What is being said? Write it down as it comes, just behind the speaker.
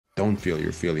Don't feel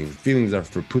your feelings. Feelings are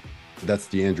for pussy. That's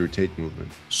the Andrew Tate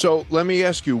movement. So let me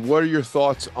ask you, what are your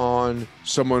thoughts on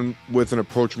someone with an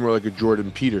approach more like a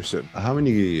Jordan Peterson? How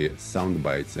many sound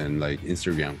bites and like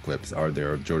Instagram clips are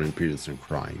there of Jordan Peterson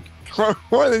crying?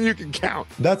 More than you can count.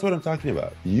 That's what I'm talking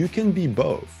about. You can be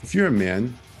both. If you're a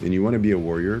man and you want to be a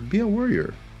warrior, be a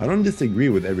warrior. I don't disagree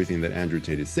with everything that Andrew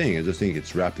Tate is saying. I just think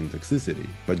it's wrapped in toxicity.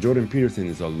 But Jordan Peterson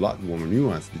is a lot more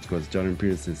nuanced because Jordan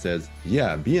Peterson says,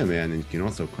 yeah, be a man and you can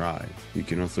also cry. You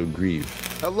can also grieve.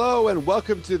 Hello and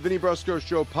welcome to the Vinny Brusco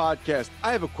Show podcast.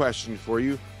 I have a question for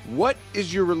you. What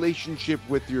is your relationship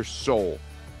with your soul?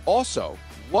 Also,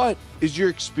 what is your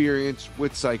experience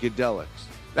with psychedelics?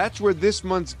 That's where this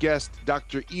month's guest,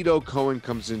 Dr. Ido Cohen,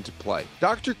 comes into play.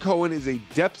 Dr. Cohen is a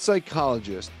depth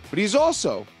psychologist, but he's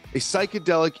also a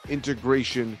psychedelic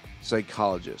integration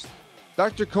psychologist.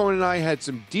 Dr. Cohen and I had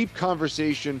some deep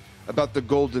conversation about the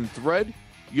golden thread,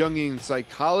 Jungian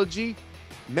psychology,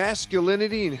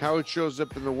 masculinity and how it shows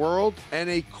up in the world, and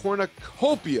a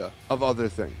cornucopia of other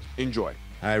things. Enjoy.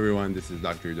 Hi everyone, this is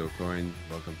Dr. Ido Cohen.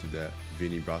 Welcome to the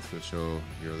Vinny Brusco Show.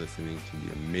 You're listening to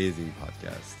the amazing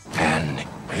podcast. And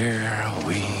here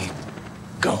we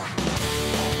go.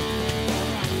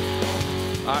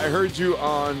 I heard you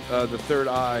on the Third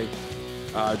Eye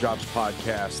Drops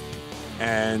podcast,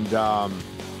 and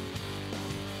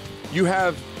you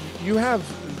have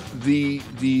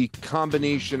the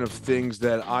combination of things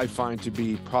that I find to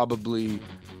be probably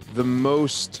the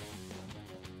most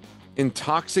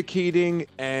intoxicating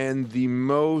and the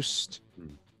most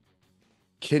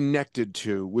connected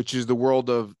to, which is the world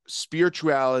of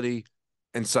spirituality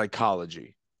and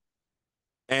psychology.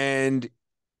 And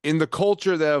in the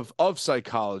culture of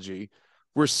psychology,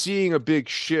 we're seeing a big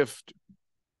shift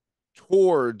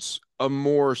towards a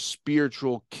more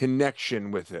spiritual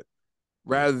connection with it,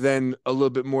 rather than a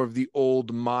little bit more of the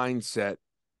old mindset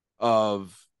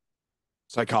of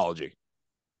psychology.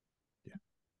 Yeah.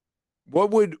 What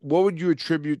would you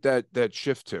attribute that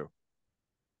shift to?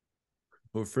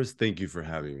 Well, first, thank you for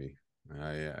having me.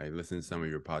 I listened to some of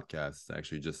your podcasts. I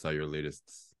actually just saw your latest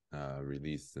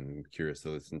release and I'm curious to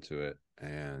listen to it.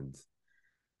 And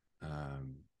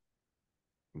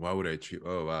why would I treat?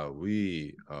 Oh, wow.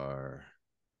 We are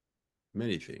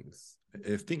many things.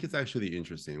 I think it's actually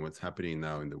interesting. What's happening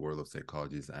now in the world of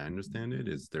psychology, as I understand it,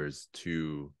 is there's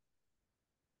two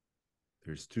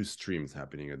streams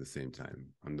happening at the same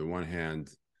time. On the one hand,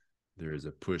 there's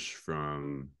a push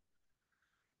from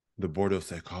the board of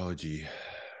psychology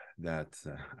that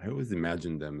I always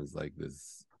imagine them as like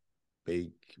this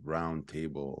big round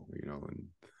table, and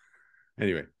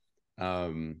anyway,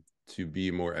 to be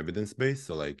more evidence-based.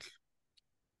 So like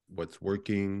what's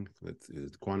working, is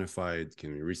it quantified,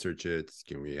 can we research it,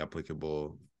 can we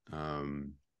applicable,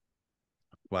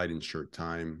 applied in short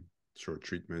time, short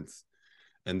treatments.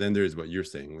 And then there's what you're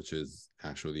saying, which is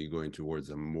actually going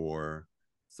towards a more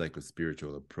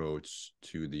psychospiritual approach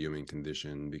to the human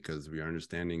condition, because we are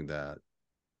understanding that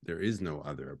there is no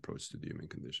other approach to the human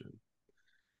condition.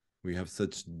 We have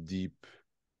such deep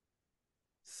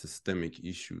systemic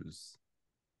issues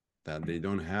that they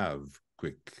don't have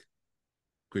quick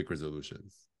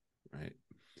resolutions, right?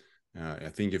 I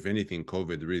think if anything,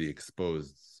 COVID really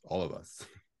exposed all of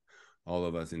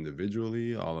us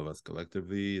individually, all of us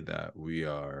collectively, that we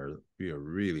are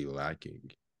really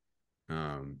lacking.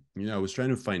 I was trying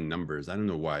to find numbers. I don't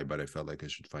know why, but I felt like I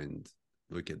should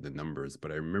look at the numbers.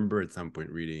 But I remember at some point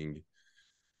reading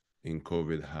in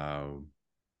COVID how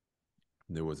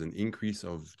there was an increase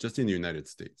of, just in the United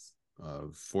States,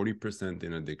 of 40%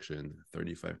 in addiction,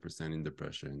 35% in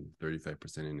depression,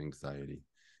 35% in anxiety.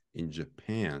 In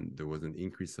Japan, there was an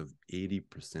increase of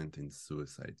 80% in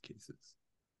suicide cases.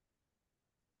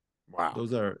 Wow.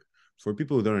 Those are, for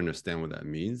people who don't understand what that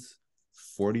means,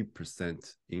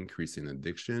 40% increase in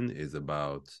addiction is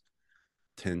about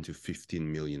 10 to 15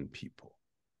 million people.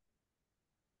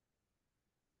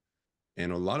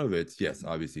 And a lot of it, yes,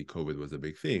 obviously COVID was a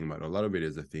big thing, but a lot of it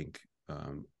is, I think,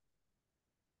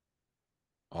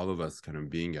 all of us kind of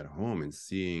being at home and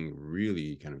seeing,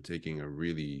 really kind of taking a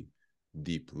really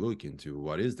deep look into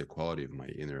what is the quality of my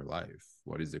inner life,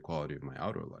 what is the quality of my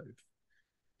outer life,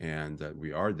 and that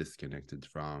we are disconnected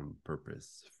from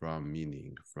purpose, from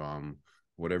meaning, from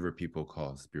whatever people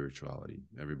call spirituality.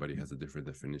 Everybody has a different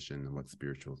definition of what's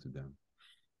spiritual to them.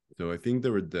 So I think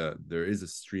there is a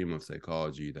stream of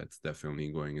psychology that's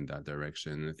definitely going in that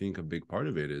direction. And I think a big part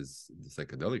of it is the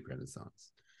psychedelic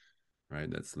renaissance, right?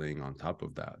 That's laying on top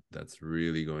of that. That's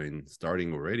really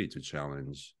starting already to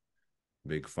challenge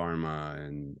big pharma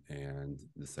and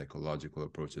the psychological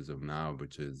approaches of now,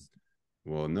 which is,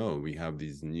 well, no, we have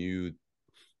these new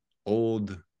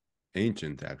old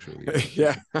ancient actually,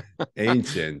 Yeah.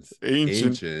 ancient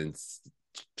Ancient. ancient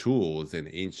tools and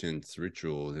ancient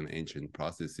rituals and ancient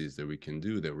processes that we can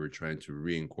do that we're trying to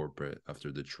reincorporate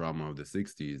after the trauma of the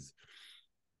 60s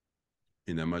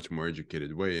in a much more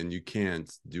educated way. And you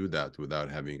can't do that without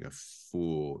having a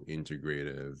full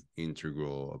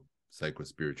integral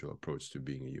psycho-spiritual approach to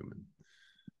being a human.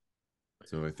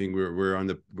 So I think we're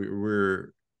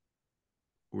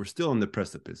still on the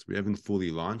precipice. We haven't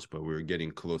fully launched, but we're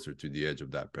getting closer to the edge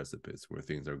of that precipice where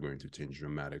things are going to change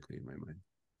dramatically in my mind.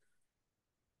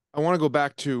 I want to go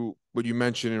back to what you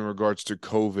mentioned in regards to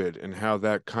COVID and how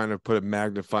that kind of put a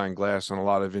magnifying glass on a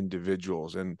lot of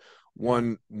individuals. And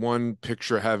one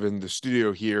picture I have in the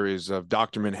studio here is of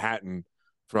Dr. Manhattan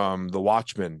from The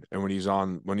Watchmen, and when he's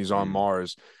on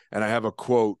Mars. And I have a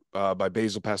quote by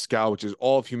Basil Pascal, which is,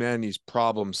 "All of humanity's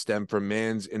problems stem from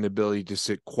man's inability to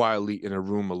sit quietly in a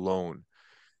room alone."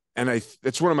 And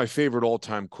it's one of my favorite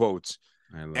all-time quotes.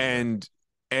 I love and that.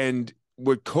 And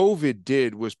what COVID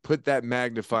did was put that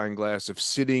magnifying glass of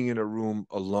sitting in a room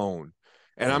alone.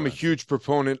 And I'm a huge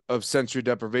proponent of sensory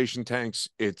deprivation tanks.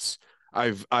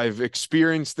 I've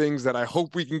experienced things that I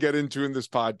hope we can get into in this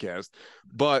podcast,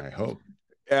 but I hope.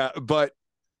 But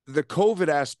the COVID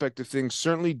aspect of things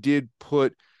certainly did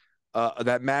put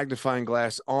that magnifying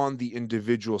glass on the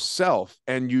individual self.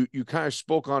 And you kind of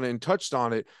spoke on it and touched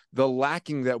on it, the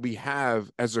lacking that we have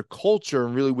as a culture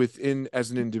and really within as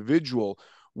an individual.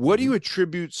 What do you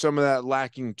attribute some of that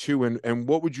lacking to, and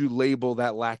what would you label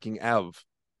that lacking of?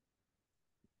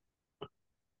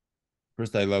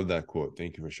 First, I love that quote.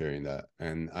 Thank you for sharing that.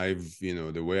 And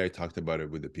the way I talked about it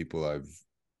with the people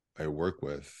I work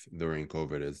with during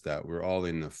COVID is that we're all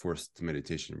in a forced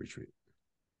meditation retreat.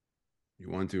 You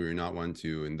want to or not want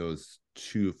to, in those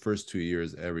first 2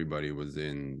 years, everybody was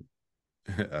in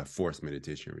a forced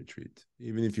meditation retreat.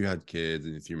 Even if you had kids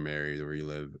and if you're married or you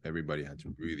live, everybody had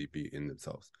to really be in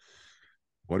themselves.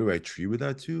 What do I attribute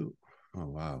that to? Oh,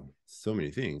 wow. So many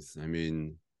things. I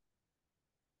mean,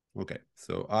 okay,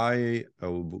 so I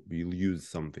will use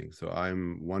something. So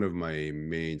one of my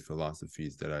main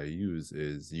philosophies that I use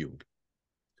is Jung.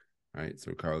 Right.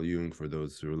 So Carl Jung, for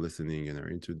those who are listening and are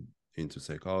into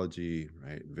psychology,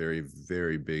 right? Very,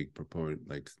 very big proponent,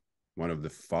 like one of the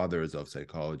fathers of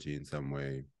psychology in some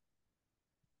way,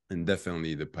 and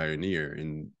definitely the pioneer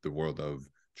in the world of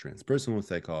transpersonal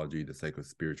psychology, the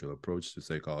psycho-spiritual approach to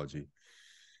psychology.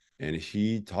 And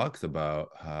he talks about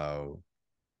how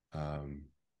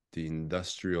the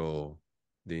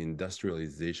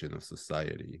industrialization of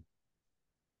society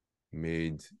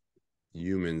made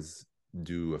humans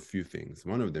do a few things.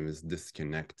 One of them is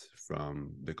disconnect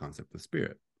from the concept of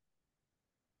spirit,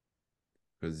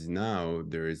 because now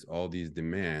there is all these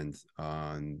demands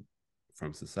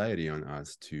from society on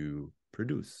us to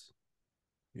produce.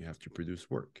 You have to produce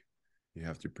work, you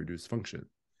have to produce function,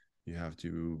 you have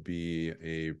to be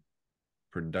a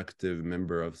productive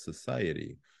member of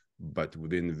society, but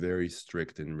within very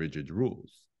strict and rigid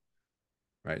rules,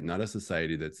 right? Not a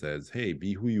society that says, hey,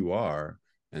 be who you are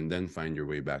and then find your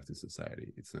way back to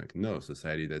society. It's like, no,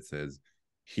 society that says,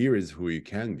 here is who you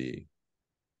can be,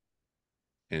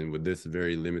 and with this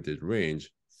very limited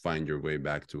range, find your way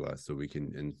back to us so we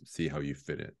can and see how you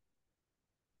fit in.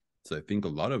 So I think a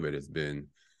lot of it has been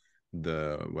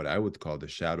what I would call the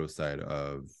shadow side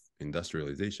of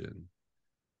industrialization.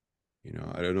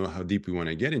 I don't know how deep we want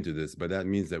to get into this, but that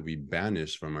means that we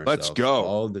banish from ourselves.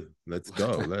 Let's go.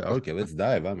 Okay, let's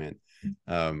dive.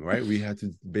 Right. We had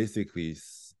to basically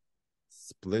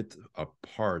split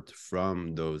apart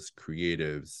from those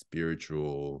creative,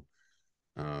 spiritual,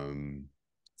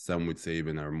 some would say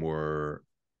even our more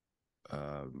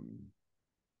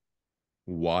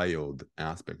wild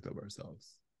aspect of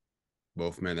ourselves,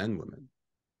 both men and women.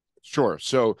 Sure.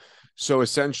 So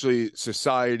essentially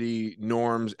society,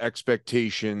 norms,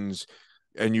 expectations,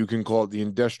 and you can call it the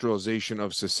industrialization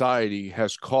of society,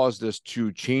 has caused us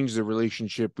to change the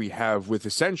relationship we have with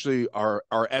essentially our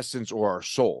essence or our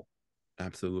soul.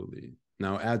 Absolutely.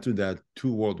 Now add to that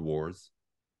 2 world wars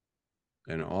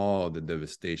and all the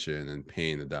devastation and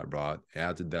pain that brought.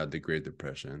 Add to that the Great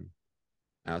Depression.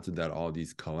 Add to that all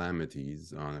these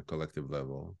calamities on a collective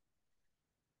level.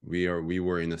 We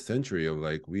were in a century of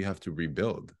like, we have to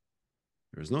rebuild.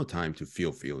 There's no time to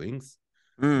feel feelings.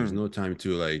 There's no time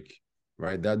to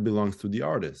right? That belongs to the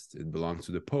artists. It belongs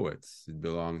to the poets. It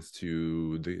belongs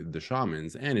to the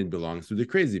shamans, and it belongs to the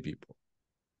crazy people.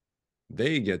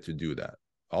 They get to do that.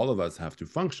 All of us have to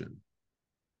function.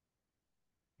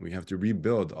 We have to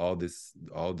rebuild all this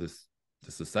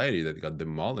the society that got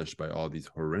demolished by all these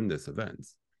horrendous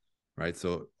events, right?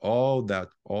 So all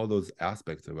those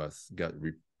aspects of us got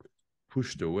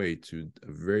pushed away to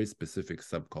very specific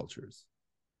subcultures.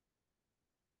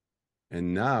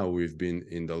 And now we've been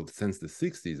since the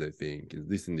 60s, I think, at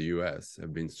least in the US,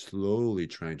 have been slowly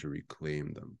trying to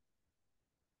reclaim them.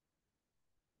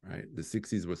 Right? The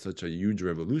 60s was such a huge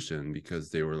revolution because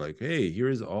they were like, hey,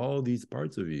 here's all these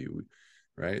parts of you,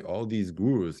 right? All these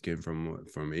gurus came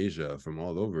from Asia, from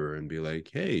all over, and be like,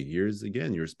 hey, here's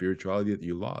again your spirituality that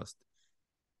you lost.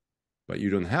 But you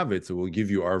don't have it, so we'll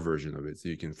give you our version of it so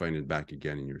you can find it back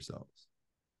again in yourselves.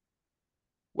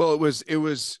 Well, it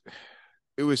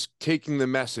was taking the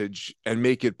message and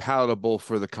make it palatable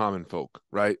for the common folk,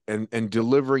 right? And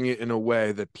delivering it in a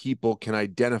way that people can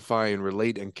identify and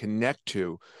relate and connect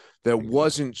to, that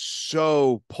wasn't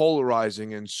so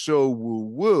polarizing and so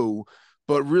woo-woo,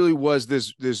 but really was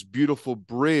this beautiful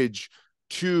bridge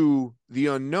to the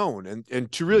unknown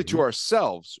and to really to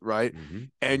ourselves, right?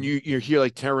 And you hear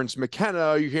like Terence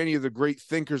McKenna, you hear any of the great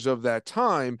thinkers of that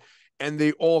time, and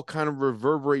they all kind of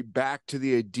reverberate back to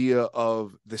the idea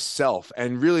of the self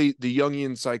and really the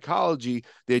Jungian psychology,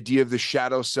 the idea of the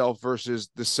shadow self versus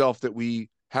the self that we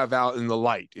have out in the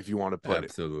light, if you want to put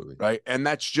Absolutely. it, right? And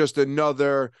that's just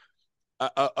another,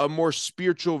 a more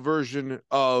spiritual version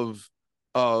of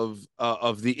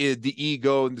the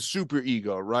ego and the super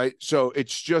ego, right? So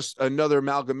it's just another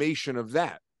amalgamation of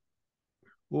that.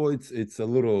 Well, it's a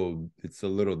little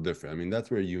different. I mean, that's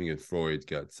where Jung and Freud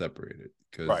got separated,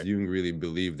 because Jung really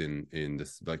believed in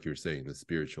this, like you're saying, the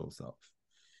spiritual self.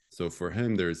 So for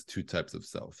him, there's two types of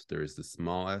self. There is the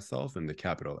small s self and the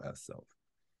capital S self.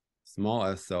 Small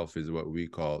s self is what we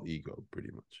call ego,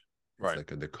 pretty much. It's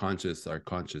like our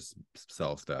conscious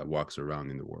self that walks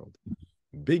around in the world.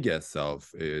 Big S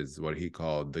self is what he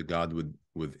called the God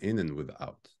within and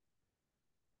without.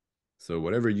 So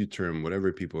whatever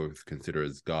people consider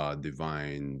as God,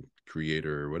 divine,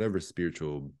 creator, whatever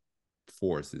spiritual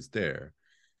force is there,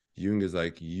 Jung is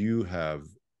like, you have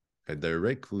a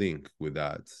direct link with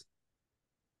that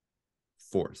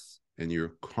force, and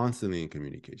you're constantly in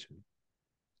communication.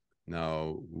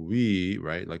 Now,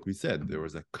 like we said, there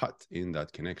was a cut in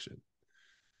that connection.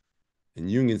 And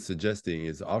Jung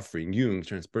is offering Jung,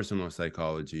 transpersonal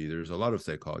psychology. There's a lot of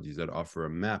psychologies that offer a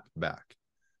map back.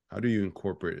 How do you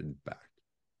incorporate it back?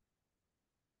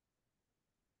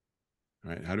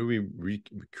 Right? How do we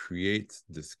recreate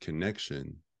this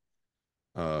connection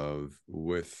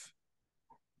with,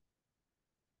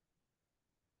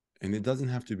 and it doesn't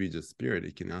have to be just spirit.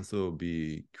 It can also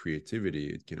be creativity.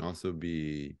 It can also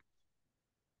be,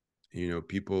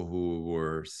 people who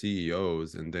were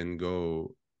CEOs and then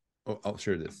go, oh, I'll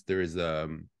share this. There is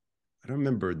I don't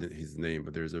remember his name,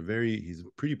 but he's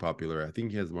pretty popular. I think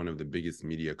he has one of the biggest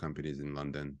media companies in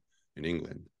London, in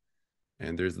England.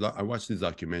 And I watched this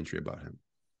documentary about him,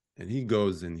 and he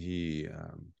goes and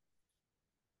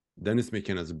Dennis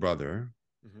McKenna's brother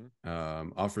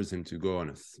offers him to go on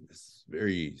this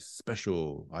very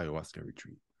special ayahuasca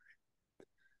retreat.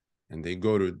 And they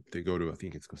go to, I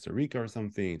think it's Costa Rica or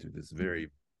something, to this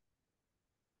very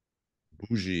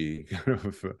bougie kind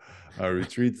of a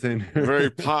retreat center. Very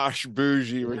posh,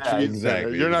 bougie retreat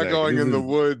center. You're not going in the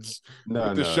woods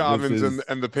with the shamans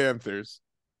and the panthers.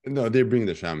 No, they bring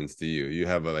the shamans to you. You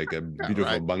have a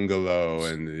beautiful bungalow,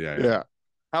 and yeah.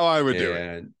 How I would do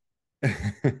it.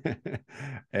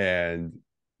 And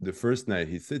the first night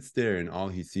he sits there, and all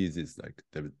he sees is like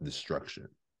the destruction.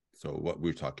 So what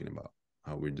we're talking about,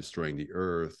 how we're destroying the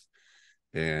earth.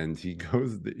 And he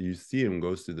goes, you see him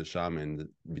goes to the shaman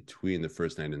between the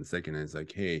first night and the second night. It's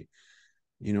like, hey,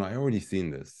 I already seen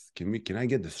this. Can I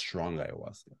get the strong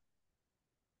ayahuasca?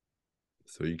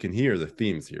 So you can hear the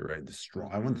themes here, right?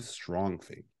 I want the strong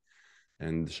thing.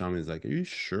 And the shaman is like, are you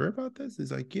sure about this?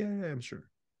 He's like, yeah, I'm sure.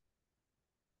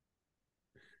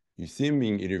 You see him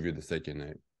being interviewed the second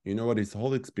night. You know what his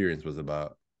whole experience was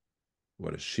about?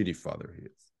 What a shitty father he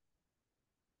is.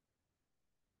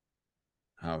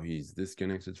 How he's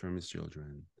disconnected from his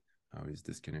children, how he's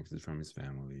disconnected from his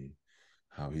family,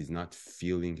 how he's not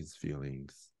feeling his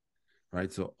feelings,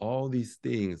 right? So all these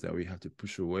things that we have to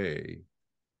push away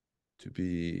to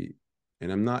be,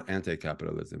 and I'm not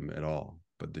anti-capitalism at all,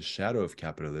 but the shadow of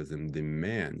capitalism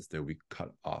demands that we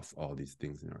cut off all these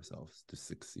things in ourselves to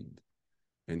succeed.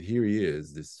 And here he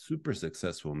is, this super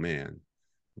successful man,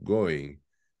 going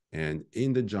and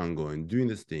in the jungle and doing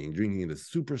this thing, drinking the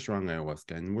super strong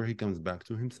ayahuasca, and where he comes back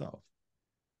to himself,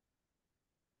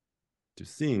 to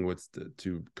seeing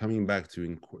to coming back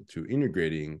to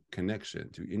integrating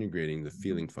connection, to integrating the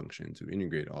feeling function, to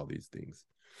integrate all these things.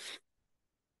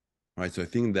 Right. So I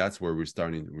think that's where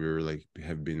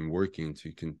have been working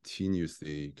to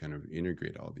continuously kind of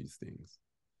integrate all these things,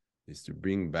 is to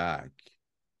bring back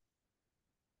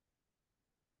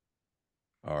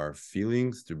our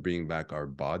feelings, to bring back our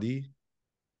body,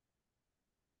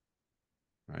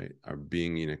 right? Our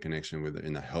being in a connection with,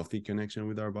 in a healthy connection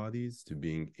with our bodies, to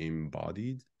being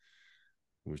embodied,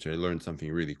 which I learned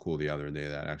something really cool the other day,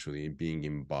 that actually being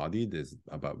embodied is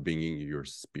about bringing your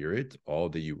spirit, all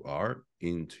that you are,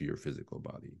 into your physical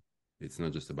body. It's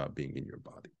not just about being in your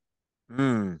body.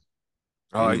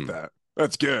 I like that.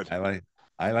 That's good. I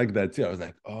like that too. I was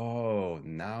like, oh,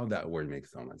 now that word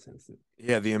makes so much sense.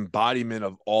 Yeah, the embodiment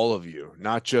of all of you,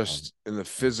 not just in the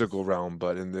physical realm,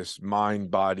 but in this mind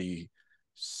body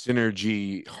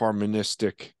synergy,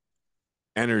 harmonistic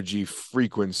energy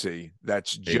frequency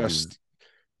that's just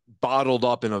bottled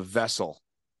up in a vessel.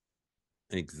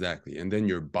 Exactly. And then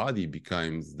your body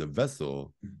becomes the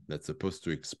vessel that's supposed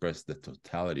to express the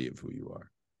totality of who you are.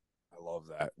 I love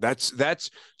that. That's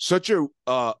such a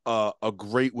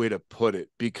great way to put it,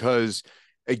 because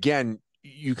again,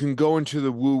 you can go into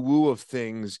the woo woo of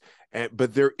things,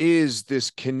 but there is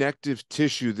this connective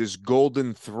tissue, this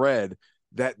golden thread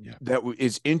that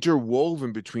is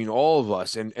interwoven between all of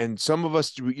us, and some of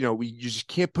us, you just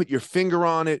can't put your finger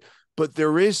on it, but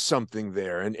there is something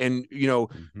there, and no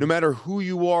matter who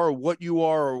you are, what you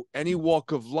are, or any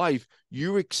walk of life,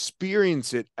 you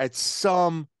experience it at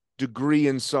some degree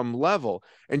and some level.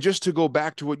 And just to go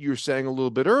back to what you were saying a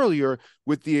little bit earlier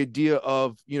with the idea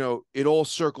of, it all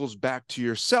circles back to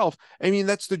yourself. I mean,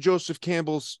 that's the Joseph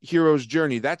Campbell's hero's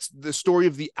journey. That's the story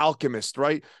of the alchemist,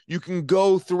 right? You can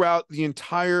go throughout the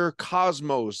entire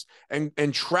cosmos and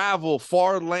travel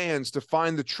far lands to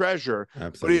find the treasure.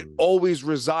 Absolutely. But it always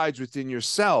resides within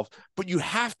yourself. But you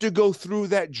have to go through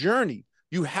that journey.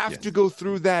 You have to go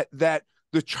through that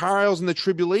the trials and the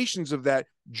tribulations of that,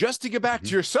 just to get back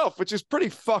to yourself, which is pretty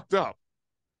fucked up.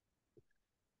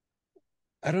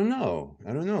 I don't know.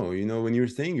 When you were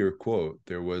saying your quote,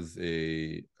 there was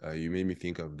you made me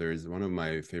think of, there's one of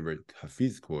my favorite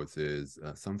Hafiz quotes is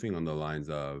something on the lines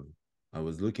of, I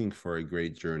was looking for a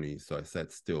great journey, so I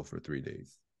sat still for 3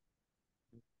 days.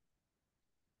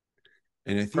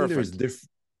 And I think there's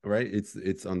right?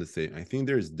 It's on the same. I think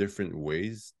there's different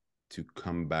ways to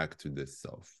come back to this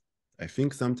self. I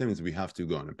think sometimes we have to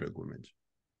go on a pilgrimage.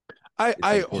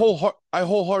 I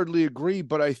wholeheartedly agree,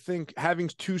 but I think having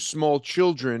two small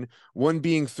children, one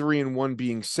being 3 and one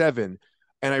being 7,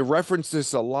 and I reference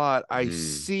this a lot, I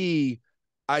see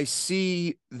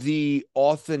the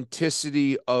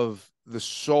authenticity of the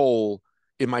soul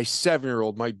in my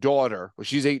 7-year-old, my daughter. Well,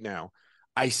 she's 8 now.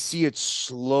 I see it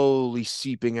slowly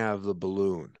seeping out of the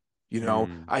balloon.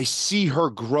 I see her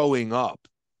growing up,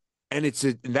 and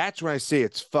that's when I say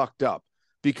it's fucked up,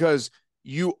 because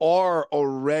you are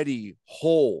already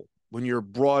whole when you're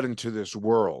brought into this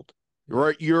world,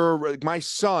 right? You're my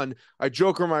son. I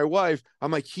joke with my wife. I'm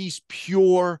like, he's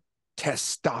pure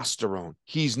testosterone.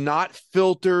 He's not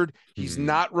filtered. He's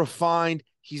not refined.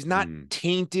 He's not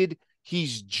tainted.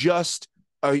 He's just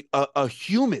a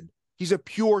human. He's a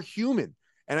pure human.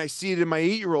 And I see it in my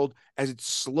 8-year-old as it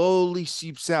slowly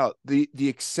seeps out, the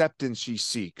acceptance she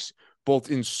seeks,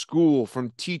 both in school,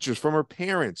 from teachers, from her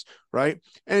parents, right?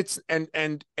 And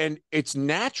it's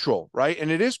natural, right?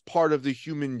 And it is part of the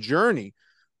human journey,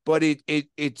 but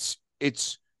it's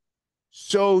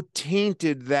so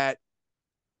tainted that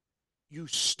you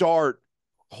start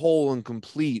whole and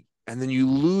complete, and then you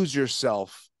lose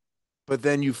yourself, but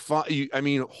then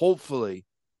hopefully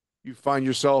you find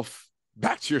yourself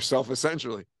back to yourself,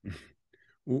 essentially.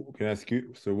 Can I ask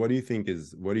you, so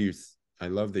I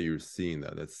love that you're seeing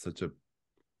that. That's such a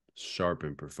sharp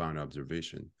and profound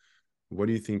observation. What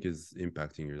do you think is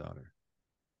impacting your daughter?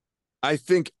 I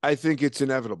think it's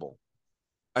inevitable.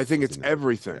 I think it's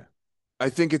everything. Yeah. I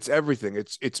think it's everything.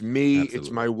 It's me, Absolutely. It's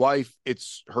my wife,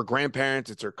 it's her grandparents,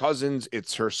 it's her cousins,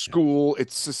 it's her school,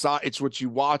 it's society, it's what she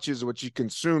watches, what she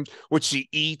consumes, what she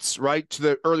eats, right? To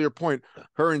the earlier point,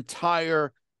 her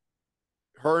entire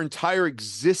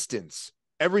existence,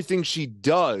 everything she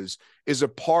does is a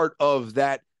part of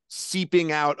that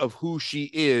seeping out of who she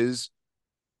is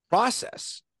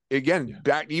process. Again,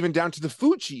 back even down to the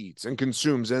food she eats and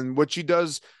consumes and what she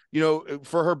does,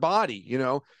 for her body,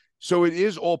 So it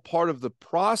is all part of the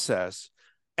process,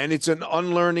 and it's an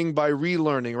unlearning by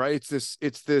relearning, right?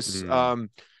 It's this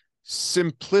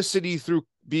simplicity through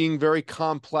being very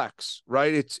complex,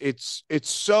 right? It's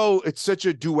such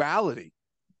a duality.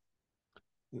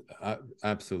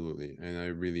 Absolutely. And I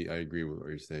agree with what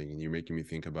you're saying. And you're making me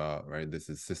think about, right, this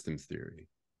is systems theory.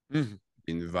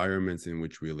 Environments in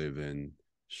which we live in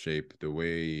shape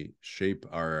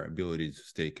our ability to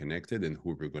stay connected and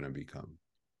who we're going to become.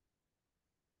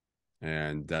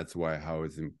 And that's why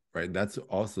right. That's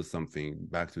also something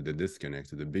back to the disconnect,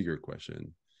 to the bigger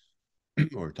question.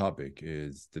 or topic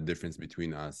is the difference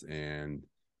between us and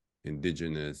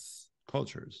indigenous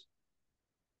cultures,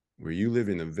 where you live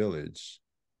in a village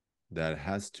that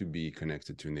has to be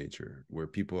connected to nature, where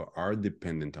people are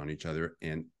dependent on each other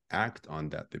and act on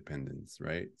that dependence,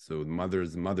 right? So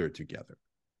mothers mother together,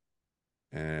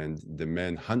 and the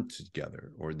men hunt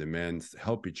together, or the men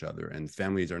help each other, and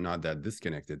families are not that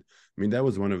disconnected. I mean, that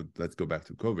was one of, let's go back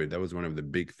to COVID, that was one of the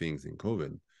big things in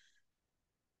COVID.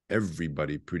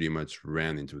 Everybody pretty much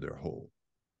ran into their hole.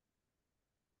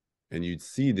 And you'd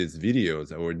see these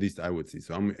videos, or at least I would see.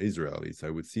 So I'm Israeli, so I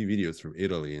would see videos from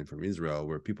Italy and from Israel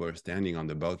where people are standing on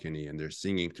the balcony and they're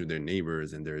singing to their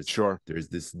neighbors, and there's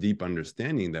this deep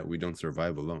understanding that we don't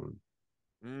survive alone.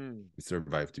 We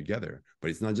survive together.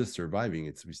 But it's not just surviving,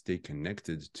 it's we stay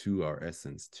connected to our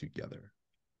essence together.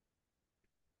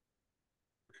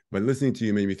 But listening to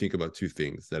you made me think about two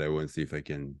things that I want to see if I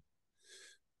can.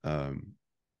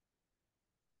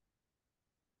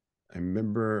 I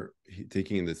remember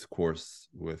taking this course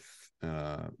with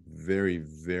very,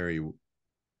 very,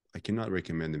 I cannot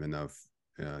recommend him enough.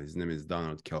 His name is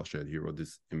Donald Kelshed. He wrote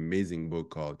this amazing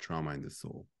book called Trauma in the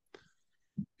Soul.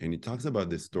 And he talks about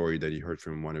this story that he heard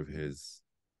from one of his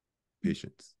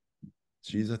patients.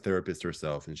 She's a therapist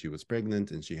herself, and she was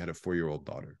pregnant, and she had a 4-year-old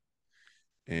daughter.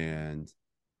 And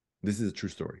this is a true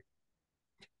story.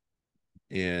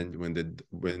 And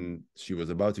when she was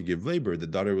about to give labor, the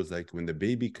daughter was like, when the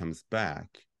baby comes back,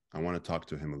 I want to talk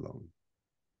to him alone.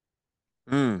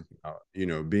 Being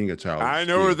a child. I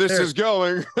know where this is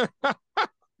going.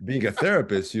 Being a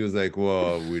therapist, she was like,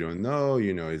 well, we don't know,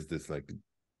 is this like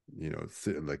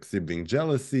sibling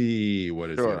jealousy?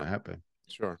 What is going to happen?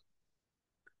 Sure.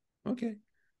 Okay.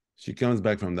 She comes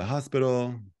back from the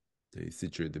hospital. They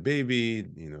situate the baby.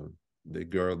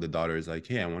 The daughter is like,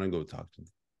 hey, I want to go talk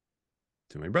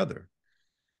to my brother.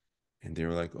 And they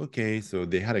were like, okay. So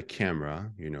they had a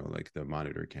camera, like the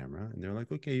monitor camera. And they're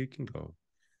like, okay, you can go.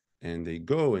 And they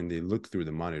go and they look through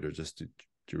the monitor just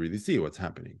to really see what's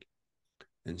happening.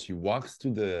 And she walks to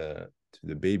the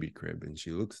baby crib, and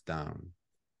she looks down,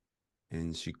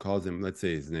 and she calls him, let's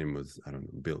say his name was, I don't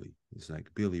know, Billy. It's like,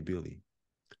 Billy,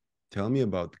 tell me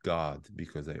about God,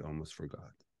 because I almost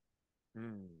forgot.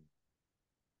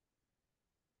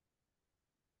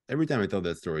 Every time I tell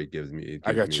that story,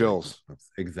 I got chills.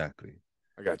 Exactly.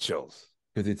 I got chills.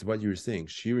 Because it's what you're saying.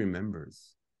 She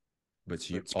remembers, but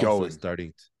she's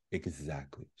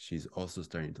She's also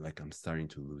starting to, I'm starting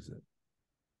to lose it.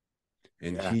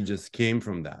 And he just came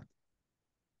from that.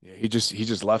 Yeah, he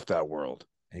just left that world.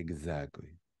 Exactly.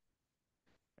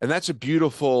 And that's a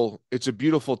beautiful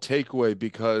takeaway,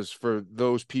 because for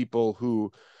those people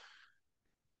who,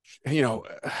 I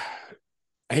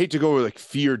hate to go with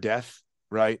fear death,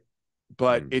 right?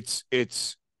 But it's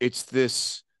this,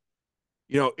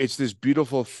 it's this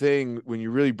beautiful thing when you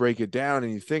really break it down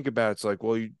and you think about it. It's like,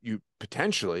 well, you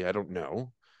potentially, I don't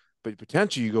know, but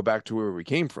potentially you go back to where we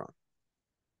came from.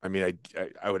 I mean,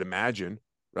 I would imagine,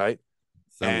 right?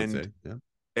 Some would say,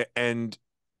 yeah. And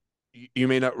you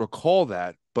may not recall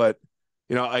that, but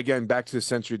again, back to the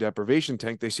sensory deprivation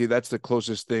tank, they say that's the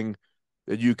closest thing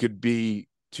that you could be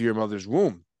to your mother's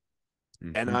womb.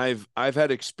 And I've had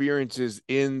experiences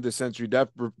in the sensory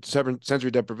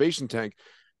deprivation tank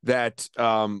that, they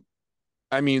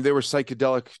were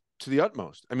psychedelic to the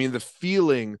utmost. I mean, the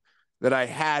feeling that I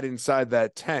had inside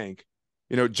that tank,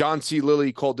 John C.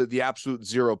 Lilly called it the absolute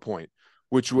 0 point,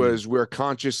 which was where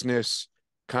consciousness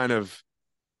kind of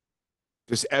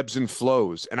this ebbs and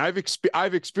flows. And I've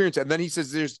experienced it. And then he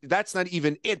says that's not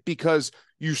even it, because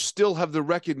you still have the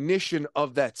recognition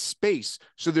of that space.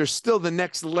 So there's still the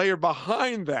next layer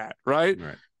behind that, right?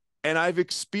 And I've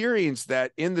experienced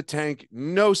that in the tank.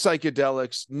 No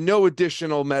psychedelics, no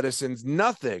additional medicines,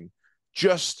 nothing,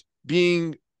 just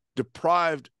being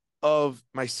deprived of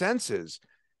my senses.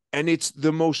 And it's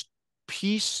the most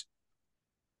peace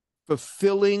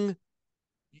fulfilling.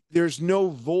 There's no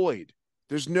void.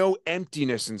 There's no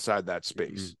emptiness inside that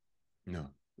space. No,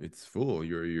 it's full.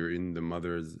 You're in the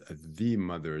mother's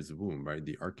womb, right?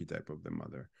 The archetype of the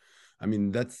mother. I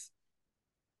mean, that's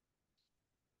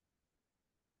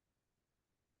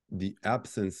the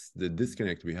absence, the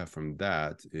disconnect we have from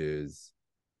that is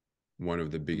one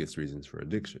of the biggest reasons for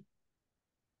addiction.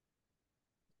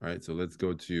 Right. So let's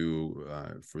go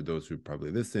to, for those who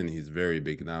probably listen, he's very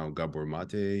big now. Gabor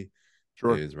Mate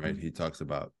is right. He talks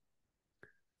about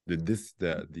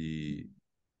the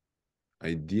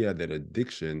idea that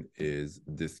addiction is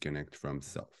disconnect from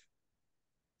self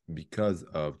because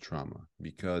of trauma,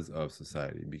 because of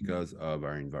society, because of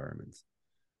our environments.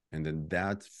 And then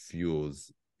that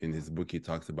fuels, in his book, he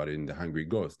talks about it in The Hungry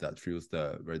Ghost, that fuels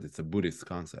it's a Buddhist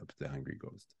concept, the hungry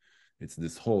ghost. It's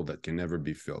this hole that can never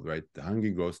be filled, right? The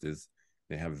hungry ghost is,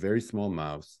 they have very small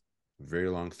mouths, very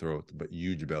long throat, but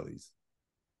huge bellies.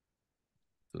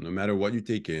 So no matter what you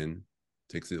take in,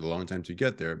 it takes it a long time to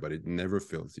get there, but it never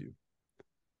fills you.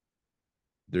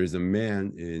 There's a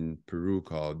man in Peru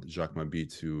called Jacques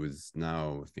Mabit, who is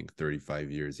now, I think,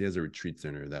 35 years. He has a retreat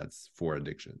center that's for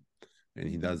addiction. And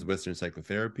he does Western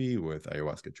psychotherapy with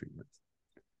ayahuasca treatments.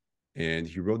 And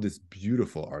he wrote this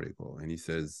beautiful article. And he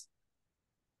says,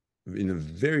 in a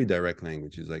very direct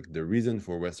language, he's like, the reason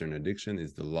for Western addiction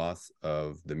is the loss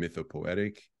of the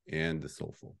mythopoetic and the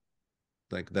soulful.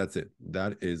 Like, that's it.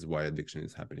 That is why addiction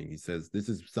is happening. He says, this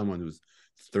is someone who's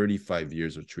 35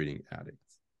 years of treating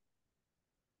addicts.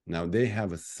 Now, they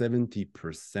have a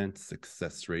 70%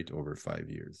 success rate over 5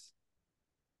 years,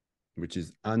 which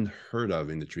is unheard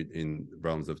of in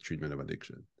realms of treatment of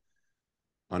addiction.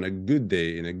 On a good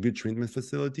day, in a good treatment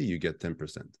facility, you get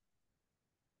 10%.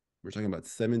 We're talking about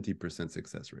 70%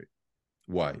 success rate.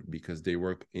 Why? Because they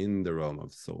work in the realm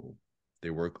of soul. They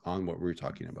work on what we're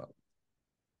talking about.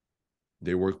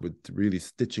 They work with really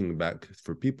stitching back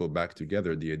for people back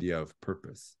together the idea of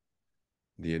purpose,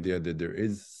 the idea that there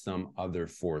is some other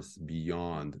force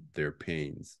beyond their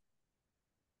pains,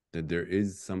 that there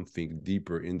is something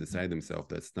deeper inside themselves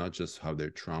that's not just how their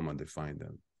trauma defined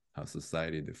them, how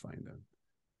society defined them.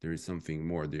 There is something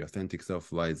more. The authentic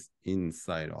self lies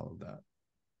inside all of that.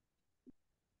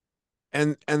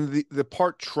 And the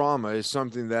part trauma is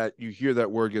something that you hear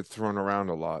that word get thrown around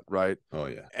a lot, right? Oh,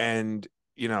 yeah. And,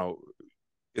 you know,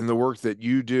 in the work that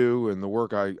you do and the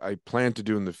work I plan to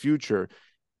do in the future,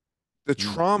 the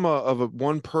trauma of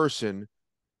one person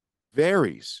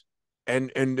varies, and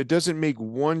it doesn't make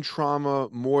one trauma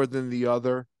more than the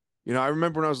other. You know, I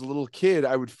remember when I was a little kid,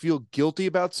 I would feel guilty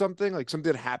about something, like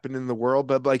something that happened in the world,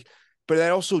 but I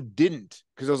also didn't,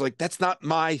 because I was like, that's not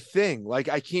my thing. Like,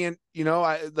 I can't, you know,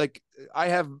 I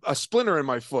have a splinter in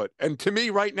my foot, and to me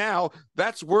right now,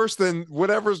 that's worse than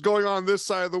whatever's going on this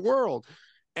side of the world.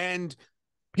 And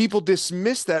people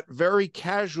dismiss that very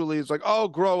casually. It's like, oh,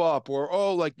 grow up, or,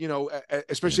 oh, like, you know,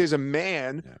 especially as a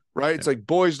man, right? It's like,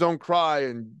 boys don't cry,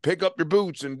 and pick up your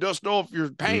boots and dust off your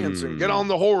pants and get on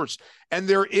the horse. And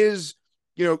there is,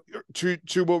 you know,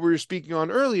 to what we were speaking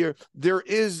on earlier, there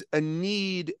is a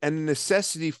need and a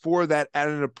necessity for that at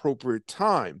an appropriate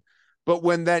time. But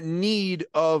when that need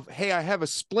of, hey, I have a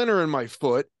splinter in my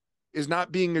foot, is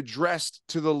not being addressed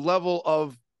to the level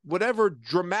of whatever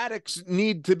dramatics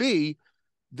need to be,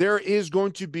 there is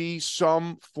going to be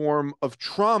some form of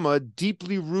trauma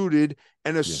deeply rooted,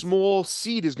 and a small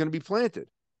seed is going to be planted.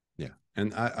 Yeah.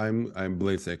 And I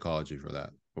blame psychology for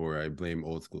that, or I blame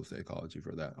old school psychology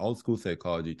for that. Old school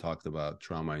psychology talks about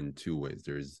trauma in two ways.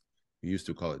 We used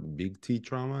to call it big T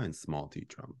trauma and small T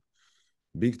trauma.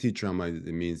 Big T trauma, it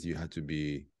means you had to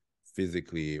be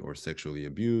physically or sexually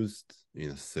abused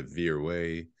in a severe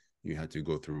way. You had to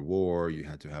go through war. You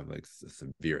had to have like a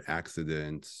severe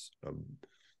accident, a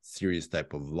serious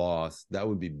type of loss. That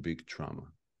would be big trauma.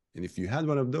 And if you had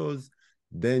one of those,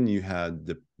 then you had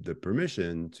the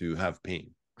permission to have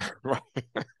pain. Right.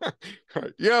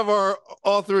 You have our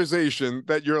authorization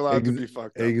that you're allowed to be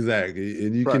fucked up. Exactly.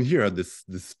 And you can hear how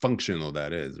dysfunctional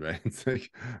that is, right? It's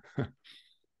like,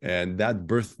 and that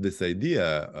birthed this idea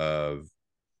of,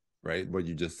 right, what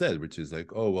you just said, which is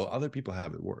like, oh, well, other people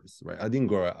have it worse, right? I didn't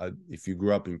grow up, if you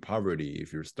grew up in poverty,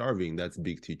 if you're starving, that's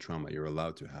big T trauma. You're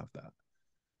allowed to have that.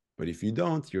 But if you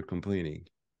don't, you're complaining.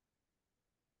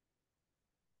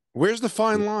 Where's the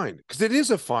fine line? Because it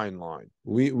is a fine line.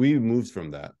 We moved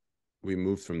from that. We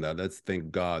moved from that. That's,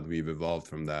 thank God, we've evolved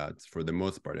from that for the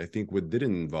most part. I think what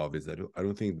didn't involve is that I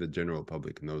don't think the general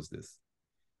public knows this.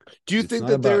 Do you think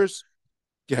that there's...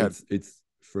 It's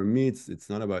for me, it's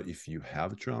not about if you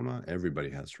have trauma. Everybody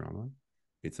has trauma.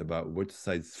 It's about what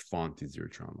size font is your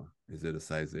trauma. Is it a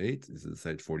size 8? Is it a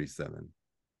size 47?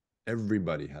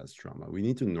 Everybody has trauma. We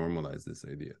need to normalize this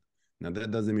idea. Now,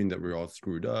 that doesn't mean that we're all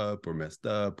screwed up or messed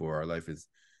up or our life is...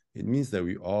 It means that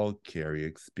we all carry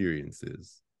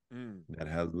experiences that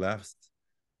have left,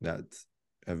 that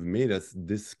have made us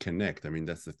disconnect. I mean,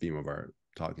 that's the theme of our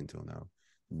talk until now.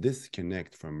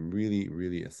 Disconnect from really,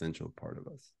 really essential part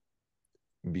of us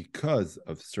because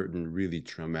of certain really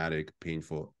traumatic,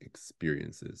 painful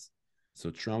experiences. So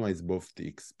trauma is both the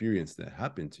experience that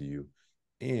happened to you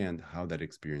and how that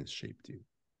experience shaped you.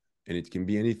 And it can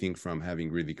be anything from having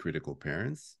really critical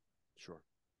parents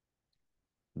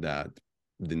that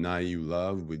deny you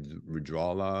love,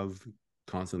 withdraw love,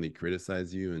 constantly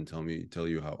criticize you and tell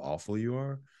you how awful you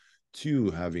are, to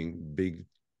having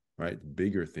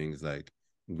bigger things like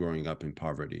growing up in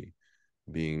poverty,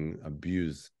 being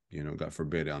abused, you know, God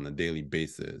forbid, on a daily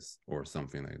basis or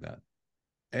something like that.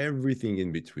 everything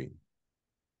in between.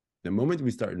 The moment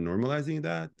we start normalizing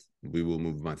that, we will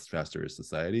move much faster as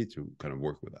society to kind of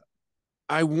work with that.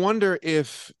 I wonder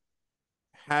if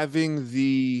having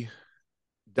the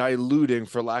diluting,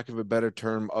 for lack of a better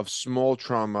term, of small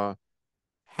trauma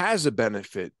has a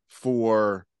benefit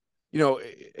for,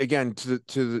 again,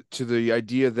 to the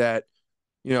idea that,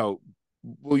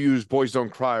 we'll use boys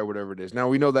don't cry or whatever it is. Now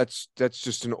we know that's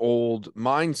just an old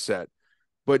mindset,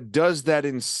 but does that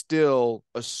instill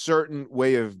a certain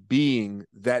way of being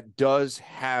that does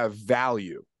have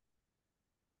value?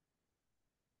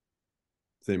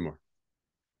 Say more.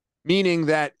 Meaning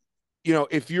that,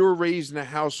 if you're raised in a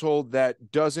household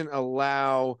that doesn't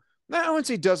allow, I wouldn't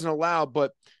say doesn't allow,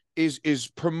 but is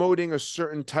promoting a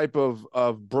certain type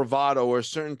of bravado or a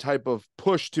certain type of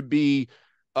push to be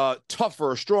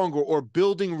tougher or stronger, or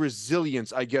building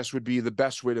resilience, I guess would be the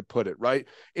best way to put it, right?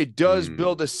 It does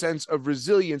build a sense of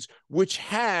resilience, which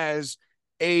has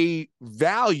a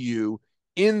value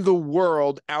in the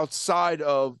world outside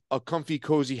of a comfy,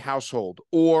 cozy household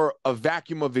or a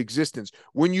vacuum of existence.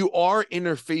 When you are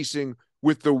interfacing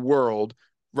with the world,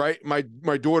 right? My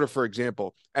daughter, for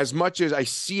example, as much as I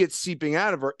see it seeping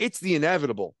out of her, it's the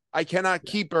inevitable. I cannot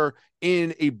keep her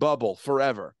in a bubble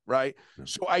forever, right?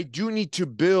 So I do need to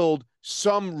build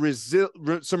some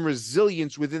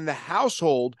resilience within the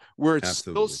household where it's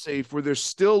still safe, where there's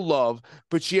still love,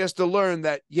 but she has to learn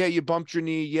that, yeah, you bumped your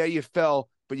knee, yeah, you fell,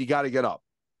 but you got to get up.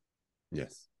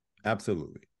 Yes,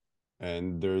 absolutely.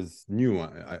 And there's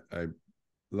nuance. I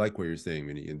like what you're saying,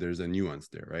 Vinny. There's a nuance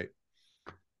there, right?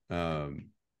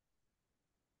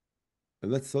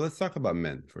 Let's talk about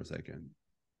men for a second.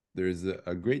 There's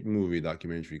a great movie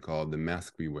documentary called The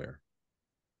Mask We Wear.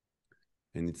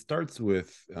 And it starts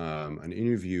with an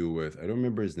interview with, I don't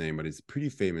remember his name, but he's a pretty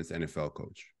famous NFL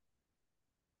coach.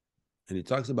 And he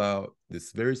talks about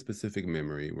this very specific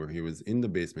memory where he was in the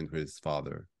basement with his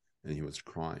father and he was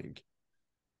crying.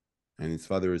 And his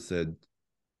father said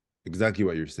exactly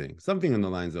what you're saying. Something on the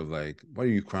lines of like, why are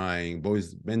you crying?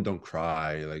 Men don't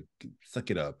cry, like,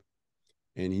 suck it up.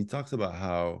 And he talks about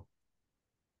how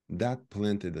that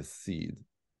planted a seed,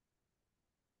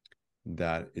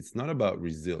 that it's not about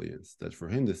resilience, that for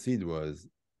him the seed was,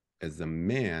 as a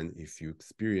man, if you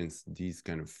experience these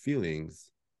kind of feelings,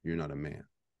 you're not a man.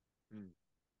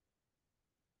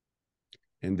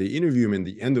 And they interview him in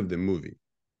the end of the movie,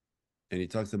 and he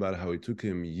talks about how it took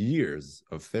him years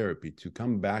of therapy to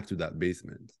come back to that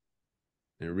basement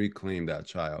and reclaim that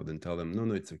child and tell them,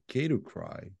 no, it's okay to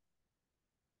cry,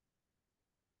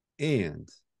 and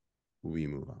we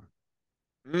move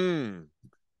on.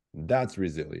 That's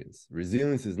resilience.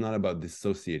 Resilience is not about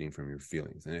dissociating from your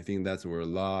feelings. And I think that's where a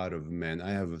lot of men,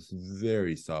 I have a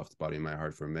very soft spot in my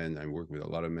heart for men. I work with a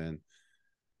lot of men.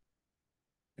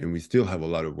 And we still have a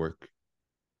lot of work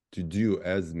to do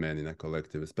as men in a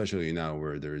collective, especially now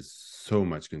where there's so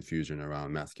much confusion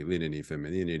around masculinity,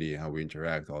 femininity, how we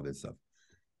interact, all this stuff.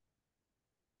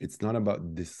 It's not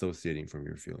about dissociating from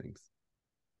your feelings.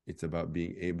 It's about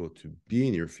being able to be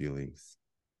in your feelings,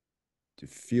 to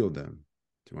feel them,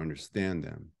 to understand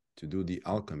them, to do the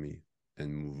alchemy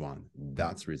and move on.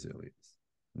 That's resilience.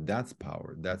 That's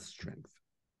power. That's strength.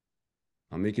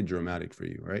 I'll make it dramatic for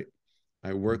you, right?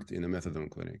 I worked in a methadone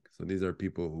clinic. So these are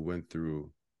people who went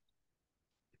through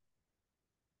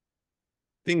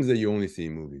things that you only see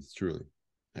in movies, truly.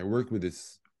 I worked with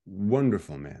this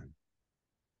wonderful man.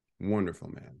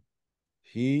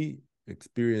 He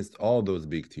experienced all those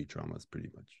big T traumas pretty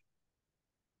much.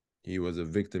 He was a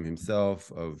victim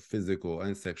himself of physical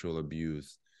and sexual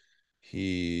abuse.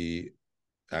 He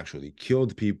actually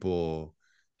killed people.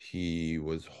 He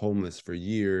was homeless for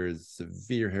years,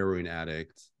 severe heroin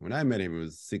addict. When I met him, he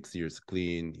was 6 years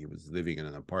clean. He was living in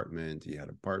an apartment. He had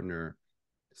a partner.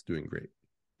 He's doing great.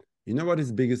 You know what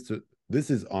his biggest, this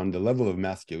is on the level of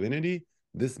masculinity.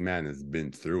 This man has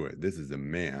been through it. This is a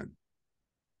man.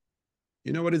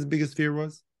 You know what his biggest fear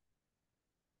was?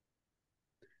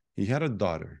 He had a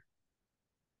daughter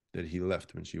that he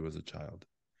left when she was a child.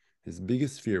 His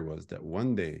biggest fear was that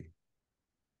one day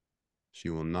she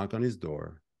will knock on his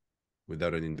door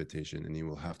without an invitation and he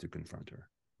will have to confront her.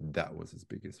 That was his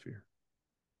biggest fear.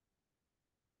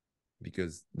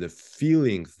 Because the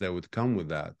feelings that would come with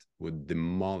that would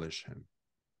demolish him.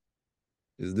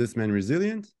 Is this man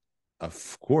resilient?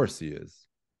 Of course he is.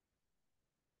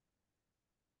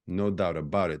 No doubt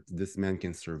about it. This man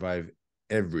can survive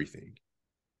everything.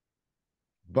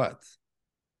 But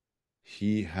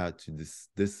he had to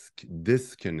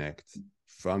disconnect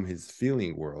from his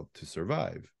feeling world to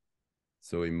survive.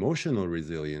 So emotional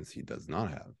resilience he does not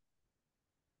have.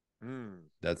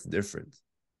 That's different.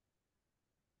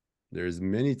 There's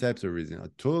many types of resilience.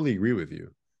 I totally agree with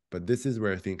you. But this is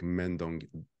where I think men don't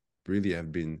really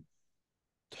have been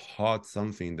taught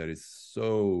something that is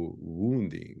so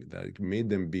wounding that made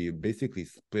them be basically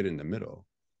split in the middle.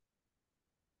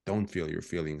 Don't feel your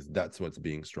feelings. That's what's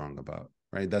being strong about,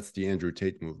 right? That's the Andrew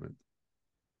Tate movement.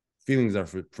 Feelings are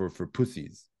for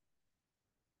pussies.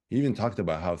 He even talked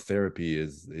about how therapy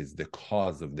is the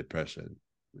cause of depression,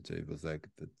 which it was like,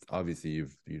 obviously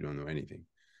you don't know anything,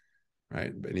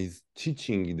 right? But he's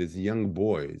teaching these young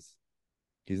boys.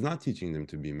 He's not teaching them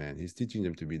to be men. He's teaching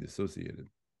them to be dissociated.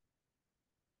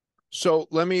 So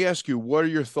let me ask you, what are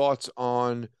your thoughts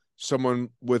on someone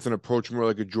with an approach more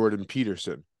like a Jordan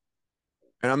Peterson?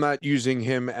 And I'm not using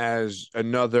him as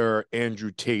another Andrew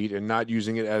Tate and not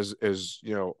using it as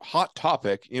hot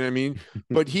topic, you know what I mean?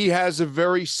 But he has a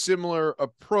very similar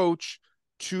approach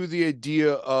to the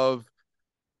idea of,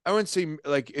 I wouldn't say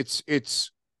like it's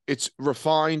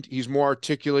refined. He's more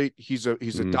articulate. He's a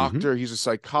doctor. He's a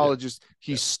psychologist.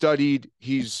 He's studied.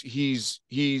 He's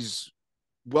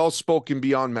well spoken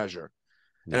beyond measure.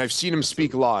 And I've seen him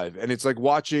speak live, and it's like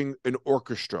watching an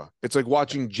orchestra. It's like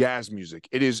watching jazz music.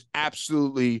 It is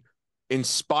absolutely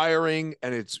inspiring,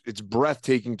 and it's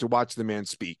breathtaking to watch the man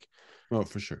speak. Oh,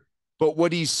 for sure. But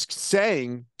what he's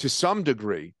saying, to some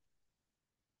degree,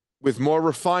 with more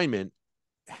refinement,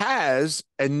 has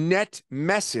a net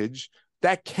message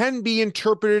that can be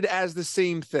interpreted as the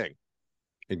same thing.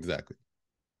 Exactly.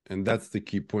 And that's the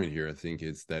key point here, I think,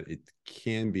 is that it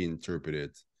can be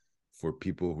interpreted for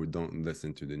people who don't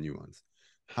listen to the nuance.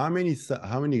 How many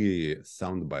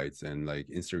sound bites and like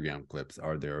Instagram clips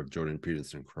are there of Jordan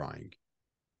Peterson crying?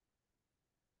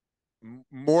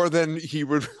 More than he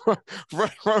would,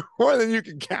 more than you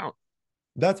can count.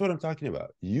 That's what I'm talking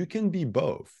about. You can be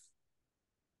both.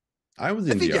 I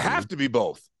think you have to be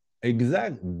both.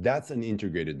 Exactly. That's an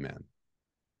integrated man.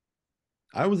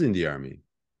 I was in the army.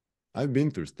 I've been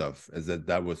through stuff as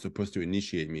that was supposed to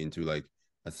initiate me into like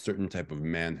a certain type of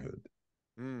manhood.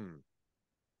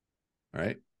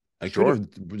 Right? I could have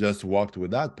just walked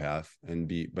with that path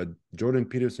but Jordan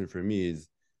Peterson for me is,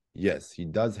 yes, he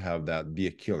does have that, be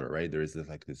a killer, right? There is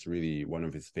this really, one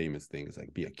of his famous things,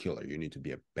 like, be a killer. You need to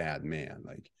be a bad man,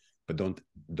 like, but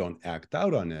don't act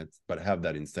out on it, but have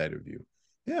that inside of you.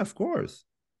 Yeah, of course.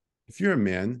 If you're a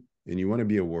man and you want to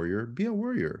be a warrior, be a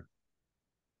warrior.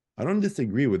 I don't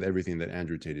disagree with everything that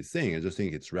Andrew Tate is saying. I just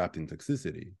think it's wrapped in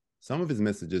toxicity. Some of his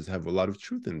messages have a lot of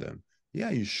truth in them. Yeah,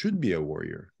 you should be a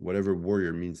warrior, whatever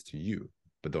warrior means to you,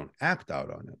 but don't act out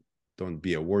on it. Don't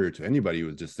be a warrior to anybody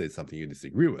who just says something you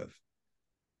disagree with.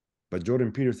 But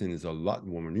Jordan Peterson is a lot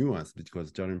more nuanced,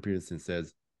 because Jordan Peterson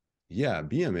says, yeah,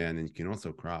 be a man and you can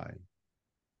also cry.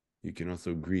 You can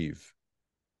also grieve.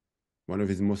 One of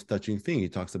his most touching things, he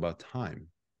talks about time.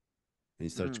 And he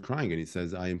starts crying and he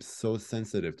says, I am so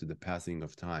sensitive to the passing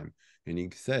of time. And he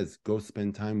says, go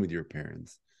spend time with your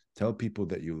parents. Tell people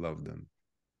that you love them.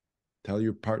 Tell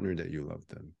your partner that you love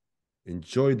them.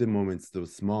 Enjoy the moments,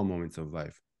 those small moments of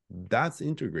life. That's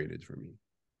integrated for me.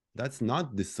 That's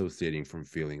not dissociating from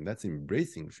feeling. That's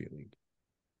embracing feeling.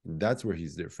 That's where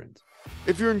he's different.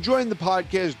 If you're enjoying the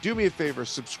podcast, do me a favor,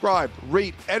 subscribe,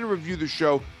 rate, and review the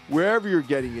show wherever you're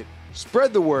getting it.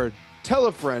 Spread the word, tell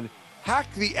a friend,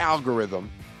 hack the algorithm,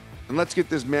 and let's get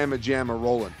this mamma jamma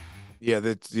rolling. Yeah,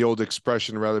 that's the old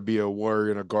expression, rather be a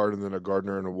warrior in a garden than a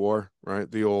gardener in a war,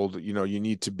 right? The old, you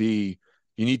need to be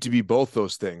both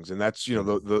those things. And that's,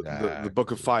 the Book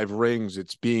of Five Rings,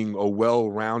 it's being a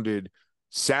well-rounded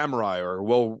samurai or a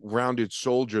well-rounded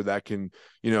soldier that can,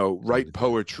 write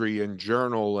poetry and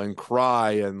journal and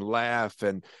cry and laugh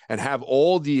and have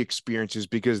all the experiences,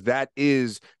 because that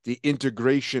is the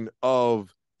integration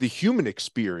of the human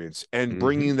experience and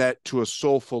bringing that to a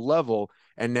soulful level,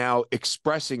 and now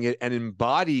expressing it and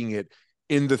embodying it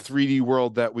in the 3D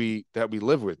world that we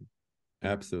live with.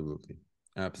 Absolutely.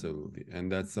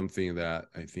 And that's something that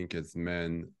I think as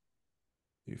men,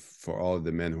 for all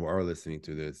the men who are listening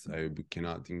to this, I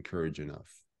cannot encourage enough.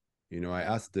 I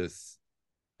asked this,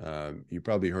 you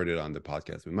probably heard it on the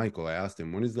podcast with Michael. I asked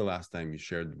him, when is the last time you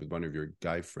shared with one of your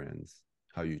guy friends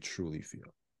how you truly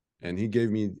feel? And he gave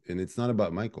me, and it's not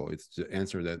about Michael, it's the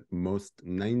answer that most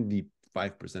 95%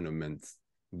 of men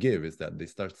give, is that they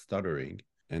start stuttering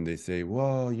and they say,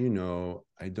 well,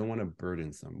 I don't want to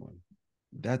burden someone.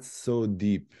 That's so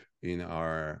deep in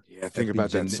our think about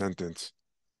that sentence.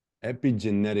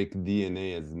 Epigenetic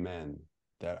DNA as men,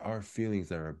 that our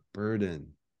feelings are a burden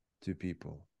to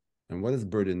people. And what does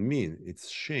burden mean? It's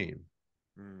shame.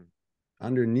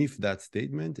 Underneath that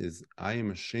statement is, I am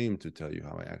ashamed to tell you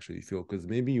how I actually feel, because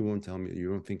maybe you won't tell me,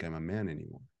 you don't think I'm a man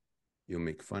anymore. You'll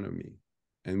make fun of me.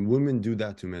 And women do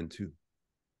that to men too.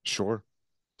 Sure.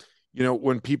 You know,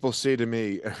 when people say to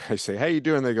me, I say, "How you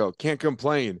doing?" They go, "Can't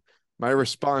complain." My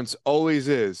response always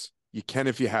is, "You can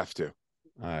if you have to."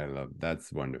 I love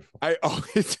that's wonderful. I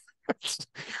always,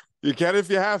 you can if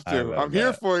you have I to. I'm love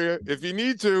here that. for you. If you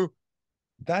need to,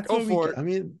 That's go what we for can, it. I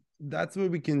mean, that's what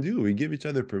we can do. We give each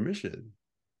other permission.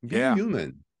 Be a Yeah.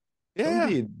 human.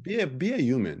 Don't Yeah. be a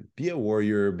human. Be a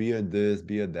warrior, be a this,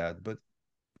 be a that. But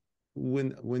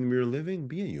when we're living,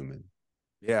 be a human,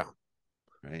 Yeah.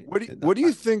 right? What do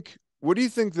you think? What do you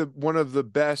think that one of the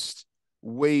best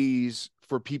ways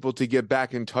for people to get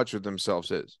back in touch with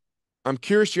themselves is? I'm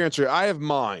curious your answer. I have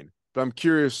mine, but I'm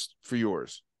curious for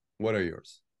yours. What are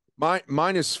yours?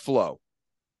 Mine is flow.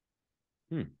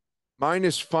 Hmm. Mine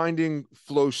is finding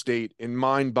flow state in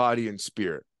mind, body, and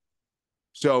spirit.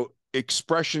 So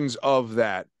expressions of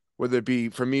that, whether it be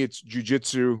for me, it's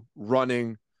jujitsu,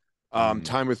 running, Mm,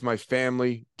 time with my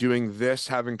family, doing this,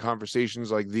 having conversations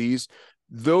like these.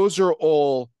 Those are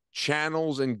all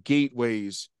channels and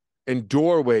gateways and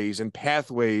doorways and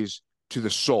pathways to the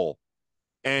soul.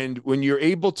 And when you're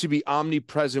able to be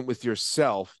omnipresent with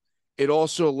yourself, it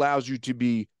also allows you to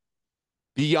be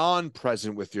beyond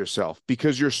present with yourself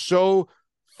because you're so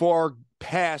far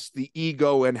past the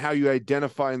ego and how you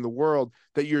identify in the world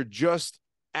that you're just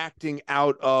acting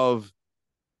out of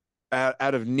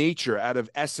nature, out of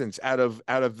essence, out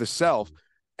of the self,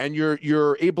 and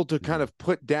you're able to kind mm. of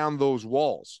put down those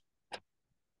walls.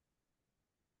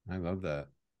 I love that.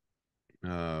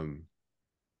 Um,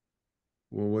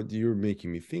 well, what you're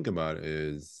making me think about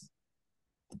is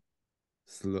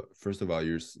first of all,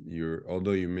 you're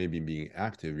although you may be being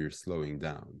active, you're slowing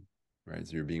down, right?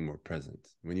 So you're being more present.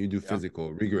 When you do Yeah.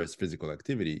 rigorous physical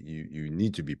activity, you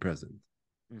need to be present,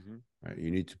 Mm-hmm. right?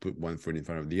 You need to put one foot in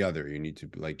front of the other. You need to,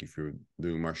 like, if you're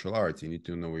doing martial arts, you need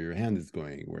to know where your hand is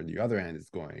going, where the other hand is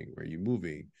going, where you're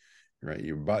moving, right?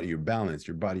 Your body, your balance,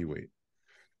 your body weight.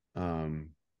 Um,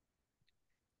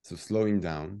 so slowing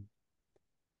down.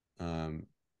 Um,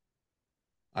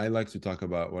 I like to talk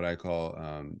about what I call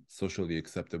socially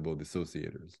acceptable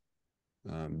dissociators.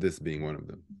 This being one of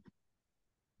them.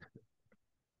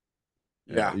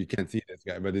 Yeah. You can't see this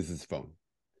guy, but this is phone,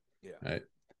 Yeah. right?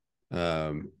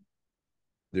 Um,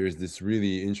 there's this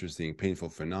really interesting, painful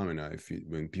phenomena.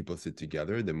 When people sit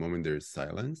together, the moment there's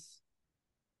silence,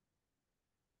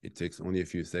 it takes only a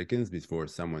few seconds before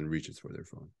someone reaches for their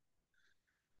phone.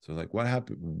 So, like, what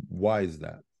happened? Why is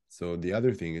that? So the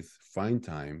other thing is find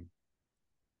time,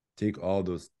 take all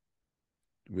those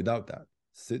without that.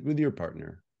 Sit with your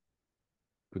partner,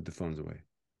 put the phones away,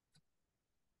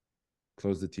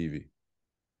 close the TV,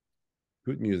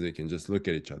 put music, and just look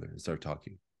at each other and start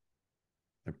talking.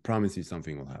 I promise you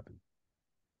something will happen.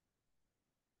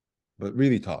 But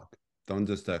really talk. Don't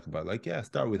just talk about, like, yeah,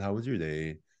 start with how was your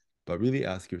day, but really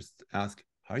ask how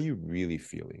are you really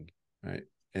feeling, right?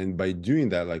 And by doing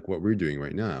that, like what we're doing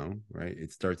right now, right,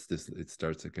 it starts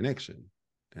a connection,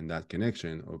 and that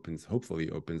connection hopefully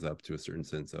opens up to a certain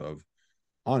sense of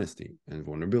honesty and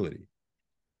vulnerability.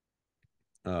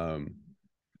 Um,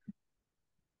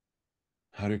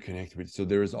 how to connect with, so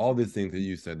there's all these things that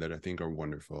you said that I think are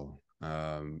wonderful.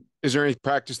 Is there any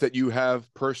practice that you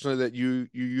have personally that you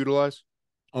utilize?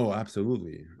 Oh,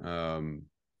 absolutely.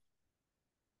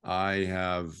 I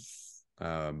have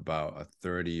about a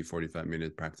 30-45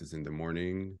 minute practice in the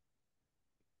morning.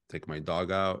 Take my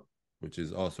dog out, which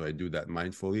is also, I do that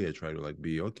mindfully. I try to, like,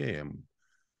 be okay. I'm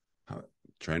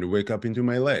trying to wake up into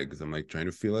my legs. I'm like trying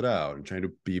to feel it out and trying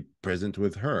to be present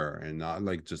with her and not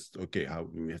like just, okay, how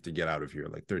we have to get out of here.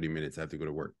 Like 30 minutes, I have to go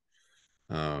to work.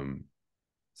 Um,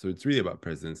 so it's really about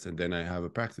presence. And then I have a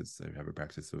practice. I have a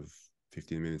practice of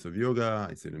 15 minutes of yoga.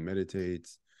 I sit and meditate.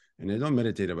 And I don't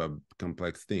meditate about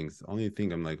complex things. The only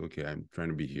thing I'm like, okay, I'm trying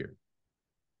to be here.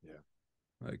 Yeah.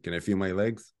 Like, can I feel my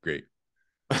legs? Great.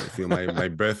 I feel my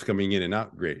breath coming in and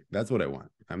out. Great. That's what I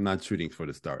want. I'm not shooting for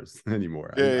the stars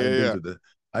anymore. Yeah. Yeah. Yeah.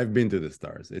 I've been to the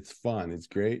stars. It's fun. It's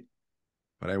great.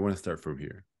 But I want to start from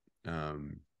here. I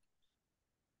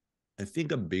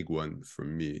think a big one for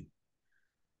me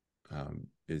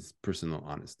is personal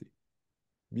honesty.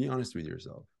 Be honest with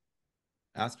yourself.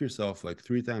 Ask yourself like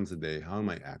 3 times a day, how am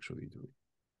I actually doing?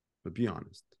 But be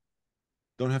honest.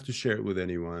 Don't have to share it with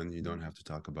anyone. You don't have to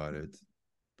talk about it.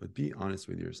 But be honest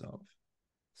with yourself.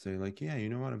 Say like, yeah, you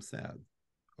know what? I'm sad.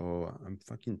 Oh, I'm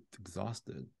fucking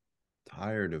exhausted.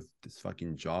 Tired of this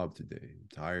fucking job today. I'm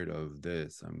tired of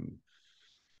this. I'm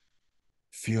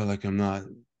feel like I'm not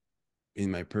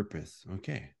in my purpose.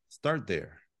 Okay, start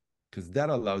there. Because that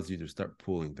allows you to start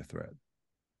pulling the thread.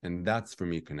 And that's for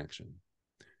me connection.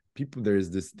 There's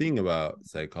this thing about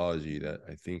psychology that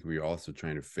I think we're also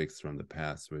trying to fix from the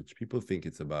past, which people think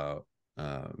it's about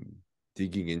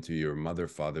digging into your mother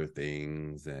father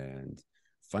things and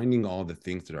finding all the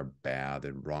things that are bad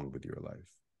and wrong with your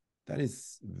life. That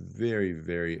is very,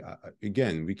 very,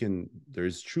 again,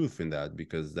 there's truth in that,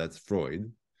 because that's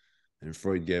Freud, and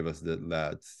Freud gave us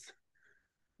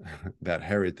that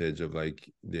heritage of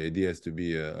like, the idea is to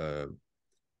be how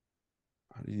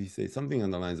did he say, something on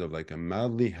the lines of like a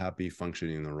mildly happy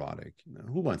functioning neurotic.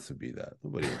 Who wants to be that?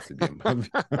 Nobody wants to be a mildly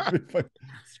happy.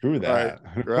 Screw Right,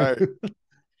 that. right.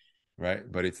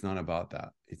 Right, but it's not about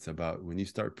that. It's about when you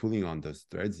start pulling on those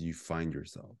threads, you find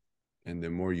yourself, and the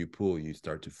more you pull, you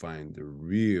start to find the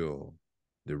real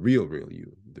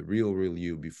you, the real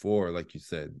you. Before, like you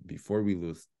said, before we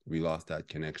lost that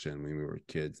connection when we were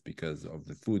kids, because of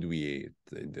the food we ate,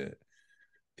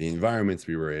 the environments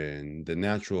we were in, the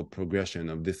natural progression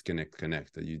of disconnect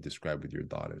connect that you described with your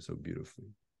daughter so beautifully.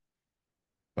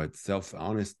 But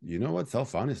you know what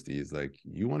self-honesty is like?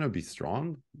 You want to be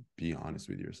strong, be honest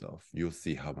with yourself. You'll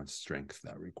see how much strength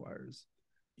that requires.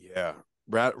 Yeah.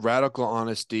 Radical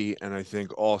honesty, and I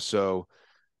think also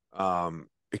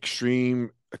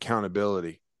extreme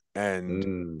accountability, and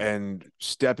Mm.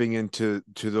 stepping into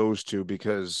those two,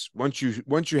 because once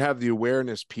you have the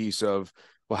awareness piece of,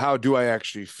 well, how do I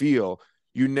actually feel,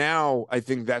 you now, I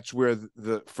think that's where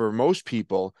the for most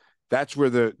people, that's where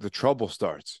the trouble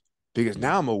starts, because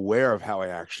now Yeah. I'm aware of how I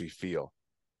actually feel,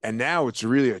 and now it's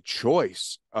really a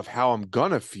choice of how I'm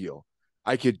gonna feel.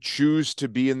 I could choose to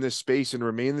be in this space and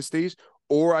remain in this space,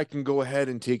 or I can go ahead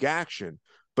and take action.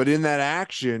 But in that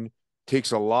action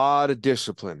takes a lot of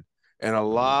discipline and a A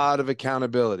lot. lot of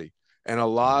accountability and a A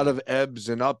lot lot. of ebbs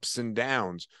and ups and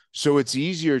downs. So it's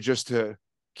easier just to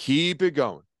keep it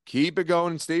going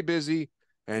and stay busy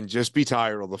and just be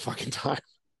tired all the fucking time.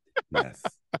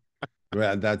 Yes.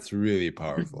 Well, that's really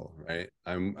powerful, right?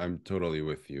 I'm totally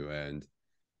with you. And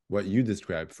what you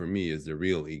described for me is the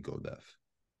real ego death.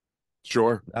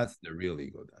 Sure. That's the real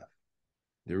ego death.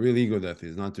 The real ego death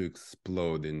is not to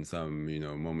explode in some,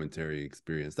 momentary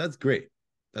experience. That's great.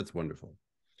 That's wonderful.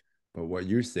 But what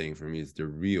you're saying for me is the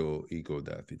real ego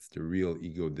death. It's the real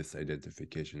ego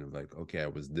disidentification of like, okay, I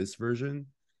was this version.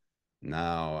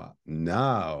 Now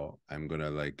I'm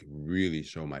gonna like really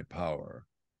show my power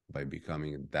by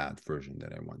becoming that version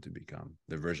that I want to become,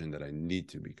 the version that I need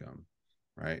to become,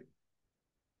 right?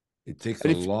 It takes a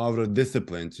And if, lot of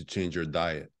discipline to change your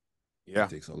diet. It yeah.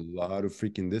 takes a lot of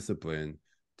freaking discipline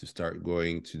to start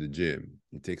going to the gym.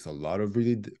 It takes a lot of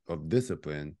really of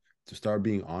discipline to start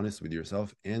being honest with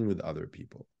yourself and with other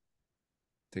people.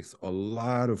 It takes a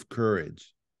lot of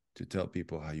courage to tell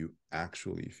people how you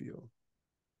actually feel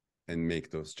and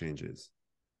make those changes.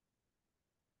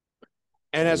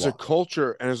 And A lot.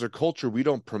 as a culture, we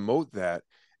don't promote that.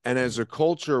 And as No. a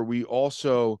culture, we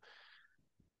also,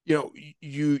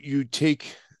 you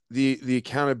take the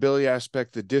accountability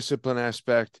aspect, the discipline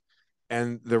aspect,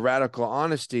 and the radical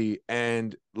honesty,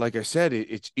 and like I said,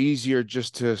 it's easier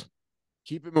just to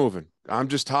keep it moving. I'm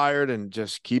just tired, and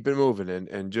just keep it moving,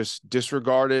 and just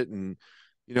disregard it, and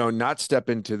not step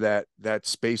into that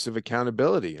space of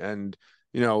accountability. And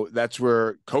that's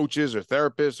where coaches or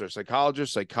therapists or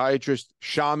psychologists, psychiatrists,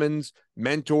 shamans,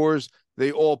 mentors,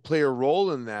 they all play a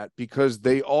role in that, because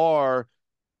they are,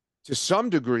 to some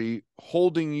degree,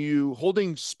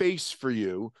 holding space for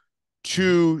you Mhm.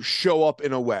 to show up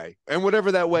in a way, and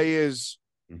whatever that way is,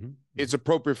 Mhm. it's Mhm.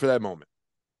 appropriate for that moment.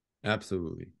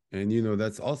 Absolutely. And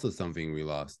that's also something we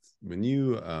lost.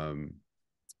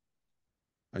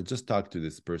 I just talked to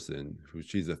this person who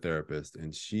she's a therapist,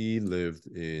 and she lived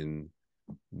in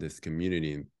this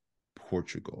community in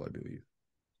Portugal, I believe,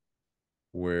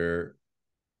 where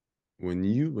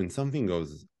when something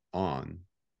goes on,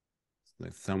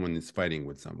 like someone is fighting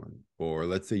with someone, or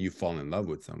let's say you fall in love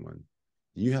with someone,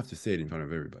 you have to say it in front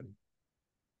of everybody.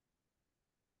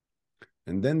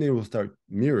 And then they will start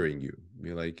mirroring you.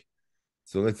 Be like,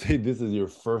 so let's say this is your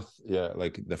first, yeah,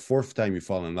 like the fourth time you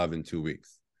fall in love in 2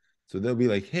 weeks. So they'll be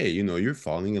like, hey, you're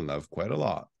falling in love quite a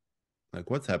lot. Like,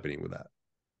 what's happening with that?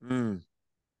 Mm.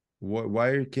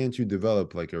 Why can't you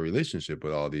develop like a relationship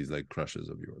with all these like crushes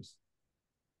of yours?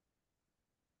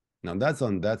 Now that's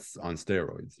on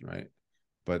steroids, right?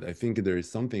 But I think there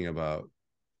is something about,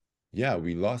 yeah,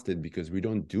 we lost it because we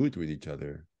don't do it with each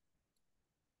other,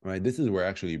 right? This is where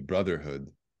actually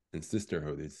brotherhood and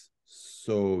sisterhood is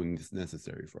so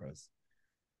necessary for us.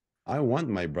 I want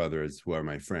my brothers who are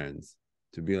my friends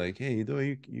to be like, hey,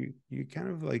 you kind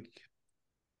of like,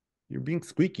 you're being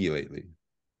squeaky lately.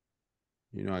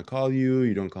 I call you,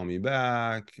 you don't call me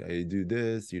back. I do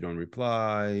this, you don't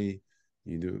reply.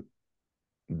 You do.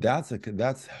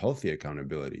 That's healthy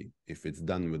accountability if it's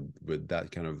done with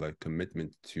that kind of like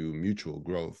commitment to mutual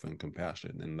growth and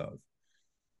compassion and love.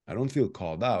 I don't feel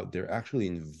called out. They're actually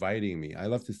inviting me. I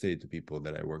love to say to people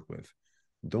that I work with,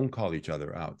 don't call each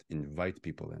other out, invite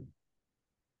people in.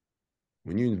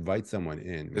 When you invite someone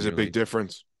in, There's a big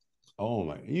difference. Oh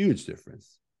my, huge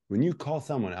difference. When you call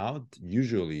someone out,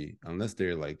 usually, unless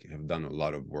they're like have done a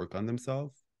lot of work on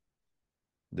themselves,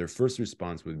 their first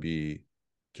response would be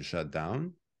to shut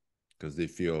down because they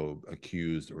feel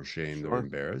accused or shamed or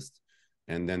embarrassed,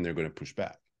 and then they're going to push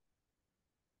back.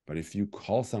 But if you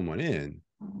call someone in,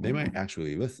 they might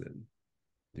actually listen.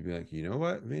 They'd be like, you know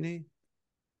what, Vinny?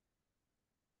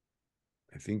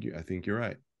 I think you're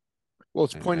right. Well,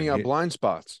 it's pointing out blind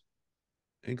spots.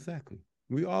 Exactly.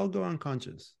 We all go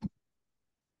unconscious.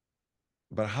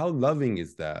 But how loving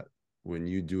is that when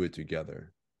you do it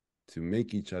together to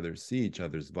make each other see each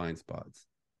other's blind spots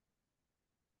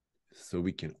so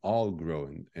we can all grow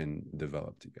and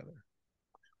develop together?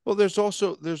 Well, there's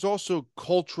also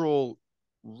cultural,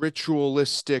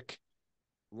 ritualistic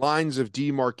lines of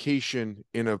demarcation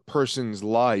in a person's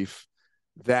life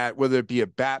that, whether it be a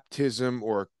baptism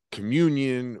or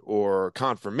communion or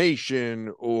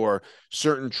confirmation or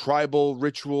certain tribal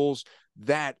rituals,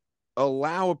 that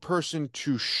allow a person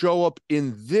to show up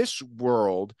in this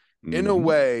world in a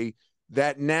way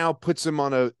that now puts them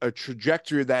on a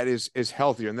trajectory that is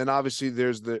healthier. And then obviously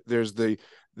there's the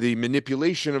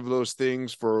manipulation of those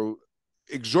things for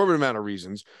exorbitant amount of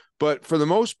reasons. But for the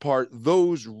most part,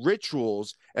 those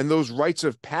rituals and those rites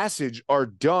of passage are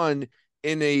done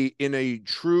in a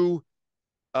true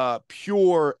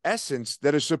pure essence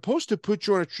that is supposed to put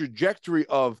you on a trajectory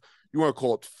of, you want to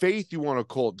call it faith, you want to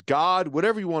call it God,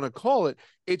 whatever you want to call it.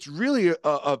 It's really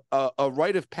a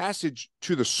rite of passage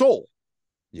to the soul.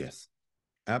 Yes,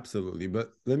 absolutely.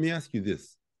 But let me ask you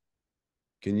this.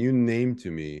 Can you name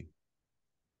to me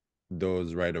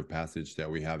those rite of passage that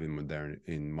we have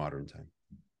in modern time?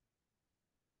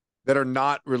 That are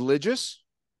not religious?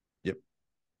 Yep.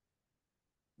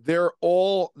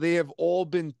 They have all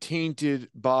been tainted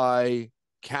by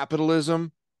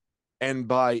capitalism and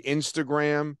by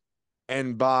Instagram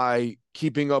and by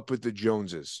keeping up with the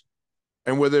Joneses.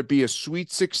 And whether it be a sweet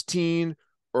 16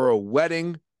 or a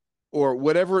wedding or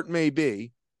whatever it may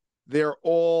be, they've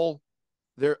all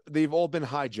been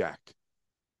hijacked.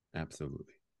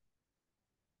 Absolutely.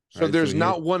 So right, there's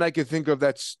not one I could think of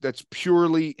that's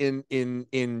purely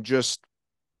in just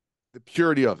the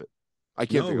purity of it. I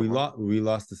can't think of one. We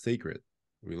lost the sacred.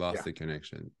 We lost the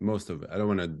connection. Most of it. I don't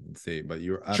want to say, but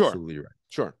you're absolutely right.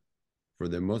 Sure. For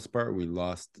the most part, we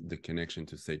lost the connection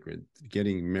to sacred.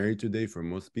 Getting married today for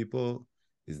most people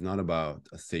is not about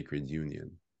a sacred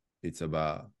union. It's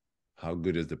about how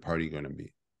good is the party going to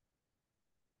be.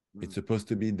 It's supposed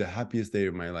to be the happiest day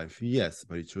of my life. Yes,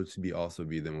 but it's supposed to be also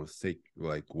be the most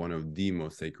one of the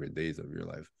most sacred days of your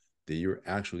life, that you're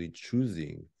actually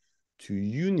choosing to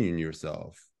union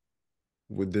yourself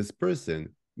with this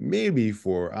person, maybe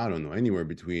for, I don't know, anywhere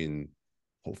between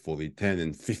hopefully 10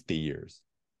 and 50 years.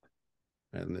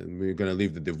 And then we're going to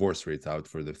leave the divorce rates out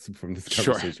from this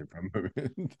conversation for a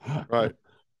moment. Right.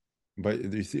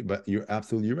 But you see, but you're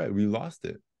absolutely right. We lost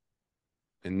it.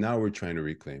 And now we're trying to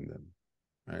reclaim them.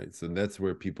 Right. So that's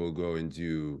where people go and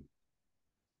do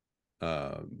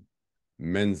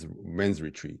men's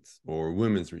retreats or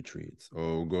women's retreats,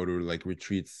 or go to like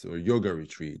retreats or yoga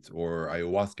retreats or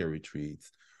ayahuasca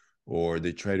retreats, or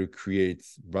they try to create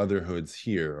brotherhoods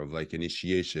here of like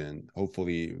initiation,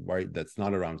 hopefully, right, that's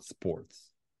not around sports.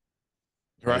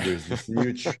 Right.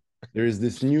 There's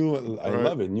this new I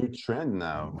love it, new trend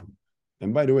now.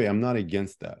 And by the way, I'm not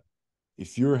against that.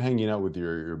 If you're hanging out with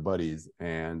your buddies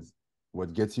and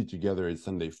what gets you together is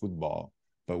Sunday football,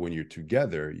 but when you're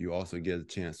together, you also get a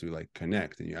chance to like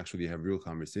connect and you actually have real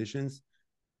conversations.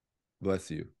 Bless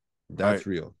you. That's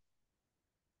real.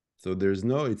 So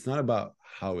it's not about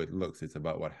how it looks. It's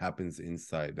about what happens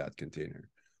inside that container,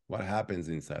 what happens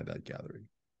inside that gathering.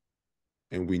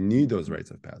 And we need those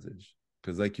rites of passage,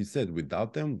 because like you said,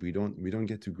 without them, we don't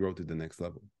get to grow to the next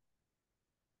level.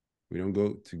 We don't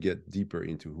go to get deeper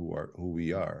into who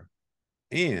we are.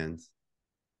 And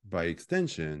by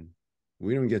extension,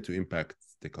 we don't get to impact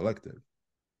the collective.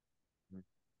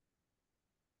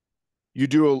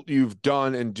 You've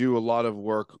done and do a lot of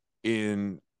work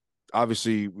in,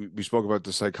 obviously we spoke about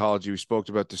the psychology, we spoke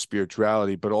about the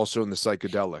spirituality, but also in the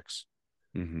psychedelics.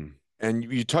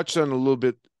 And you touched on a little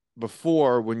bit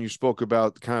before when you spoke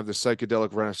about kind of the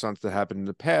psychedelic renaissance that happened in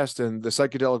the past and the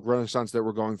psychedelic renaissance that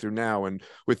we're going through now, and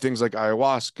with things like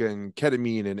ayahuasca and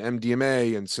ketamine and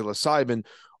MDMA and psilocybin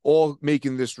all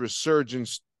making this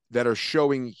resurgence that are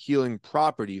showing healing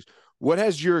properties. What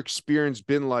has your experience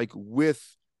been like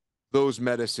with those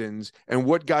medicines, and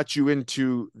what got you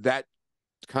into that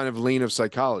kind of lane of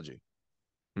psychology?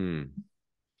 Hmm.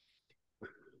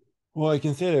 Well, I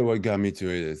can say that what got me to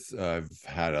it is I've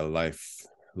had a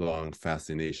lifelong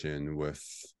fascination with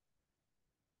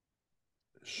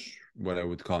what I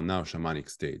would call now shamanic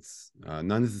states, not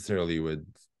necessarily with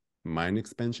mind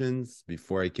expansions.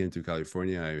 Before I came to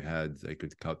California, I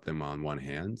could count them on one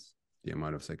hand, the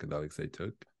amount of psychedelics I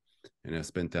took. And I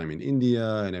spent time in India,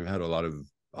 and I've had a lot of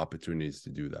opportunities to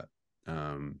do that.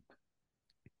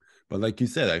 But like you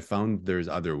said, I found there's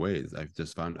other ways. I've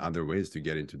just found other ways to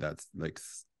get into that like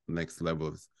next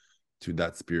levels, to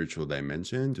that spiritual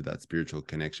dimension, to that spiritual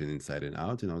connection inside and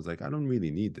out. And I was like, I don't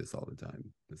really need this all the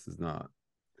time. This is not.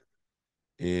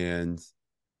 And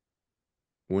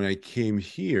when I came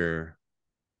here,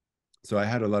 so I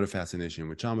had a lot of fascination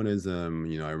with shamanism.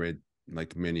 You know, I read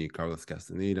like many Carlos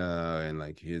Castaneda and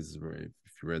like his, if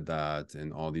you read that,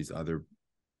 and all these other,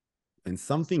 and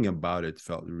something about it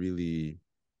felt really,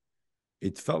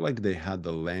 it felt like they had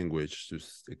the language to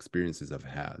experiences I've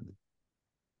had.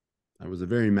 I was a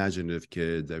very imaginative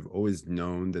kid. I've always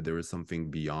known that there was something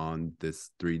beyond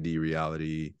this 3D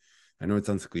reality. I know it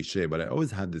sounds cliche, but I always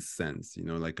had this sense, you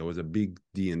know, like I was a big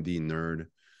D&D nerd,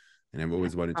 and I've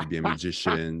always wanted to be a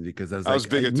magician because I was I was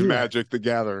like, I big into knew Magic the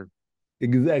Gathering.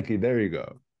 exactly. There you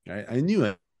go. I knew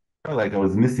I felt like I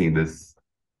was missing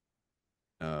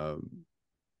um,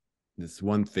 this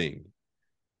one thing,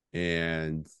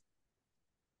 and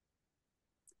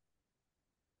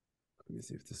let me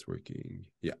see if this is working.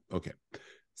 Yeah, okay.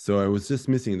 So I was just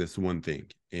missing this one thing,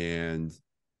 and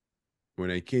when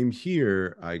I came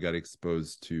here, I got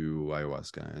exposed to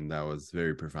ayahuasca, and that was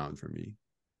very profound for me.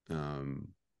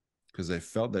 Because I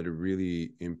felt that it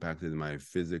really impacted my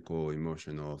physical,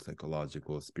 emotional,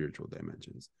 psychological, spiritual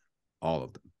dimensions, all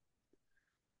of them.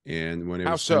 And when it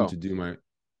How was time so? to do my,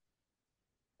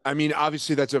 I mean,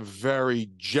 obviously that's a very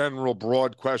general,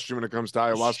 broad question when it comes to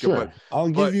ayahuasca, sure, I'll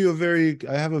give but you a very,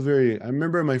 I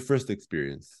remember my first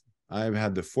experience. I've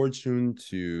had the fortune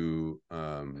to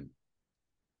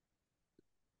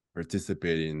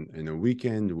participate in a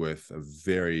weekend with a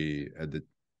very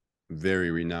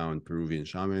renowned Peruvian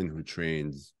shaman who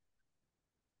trains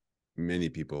many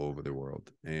people over the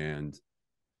world. And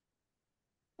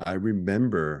I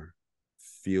remember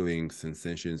feeling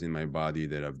sensations in my body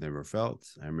that I've never felt.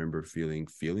 I remember feeling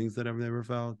feelings that I've never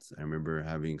felt. I remember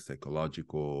having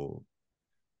psychological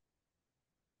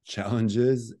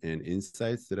challenges and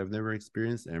insights that I've never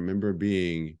experienced. I remember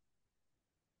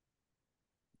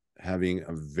having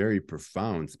a very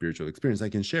profound spiritual experience. I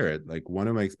can share it. Like one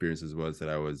of my experiences was that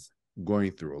I was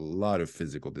going through a lot of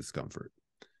physical discomfort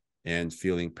and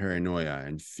feeling paranoia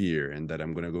and fear, and that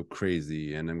I'm going to go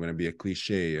crazy, and I'm going to be a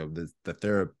cliche of the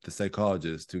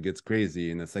psychologist who gets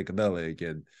crazy in a psychedelic,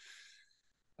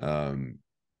 and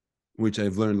which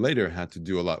I've learned later had to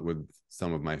do a lot with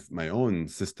some of my own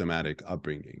systematic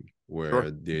upbringing, sure. where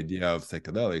the idea of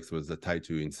psychedelics was tied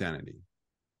to insanity.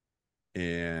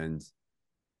 And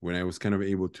when I was kind of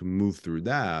able to move through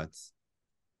that,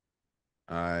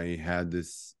 I had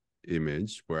this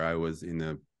image where I was in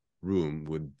a room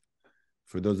with,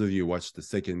 for those of you who watched the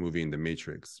second movie in The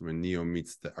Matrix, when Neo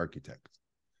meets the architect,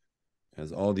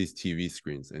 has all these TV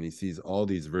screens and he sees all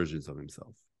these versions of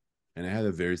himself. And I had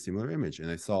a very similar image,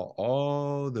 and I saw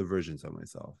all the versions of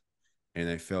myself, and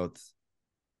I felt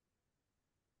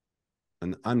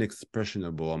an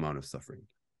unexpressionable amount of suffering.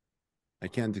 I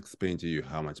can't explain to you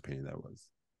how much pain that was.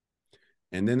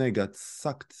 And then I got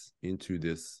sucked into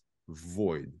this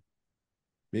void,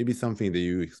 maybe something that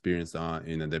you experienced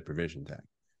in a deprivation tank,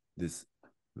 this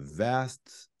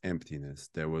vast emptiness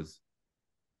that was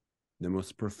the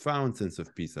most profound sense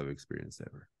of peace I've experienced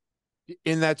ever.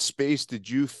 In that space, did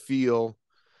you feel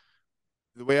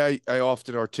the way I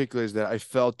often articulate is that I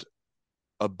felt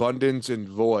abundance and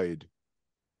void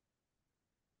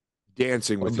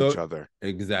dancing with each Although, other.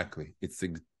 exactly, it's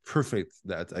perfect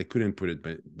that I couldn't put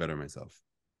it better myself.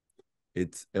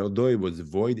 It's, although it was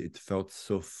void, it felt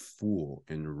so full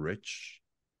and rich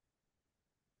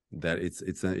that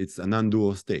it's a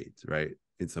non-dual state, right?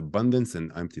 It's abundance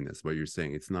and emptiness. What you're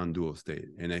saying, it's non-dual state,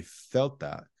 and I felt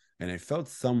that, and I felt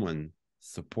someone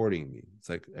supporting me. It's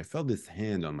like I felt this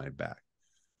hand on my back,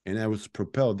 and I was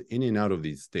propelled in and out of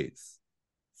these states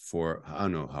for I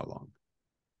don't know how long.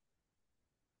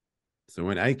 So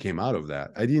when I came out of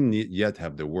that, I didn't yet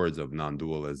have the words of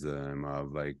non-dualism,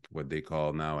 of like what they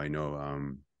call now, I know,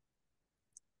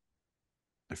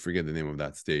 I forget the name of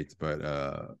that state, but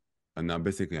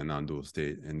basically a non-dual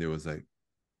state. And there was like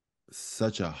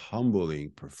such a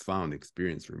humbling, profound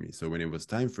experience for me. So when it was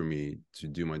time for me to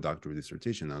do my doctoral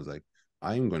dissertation, I was like,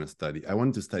 I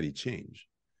wanted to study change.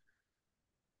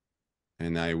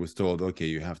 And I was told, okay,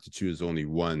 you have to choose only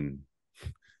one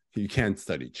You can't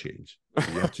study change.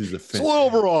 You have to choose It's a little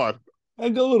broad.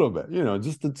 Like a little bit,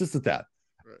 just a tad.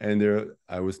 Right. And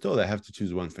I was told I have to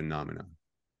choose one phenomenon.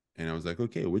 And I was like,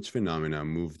 okay, which phenomena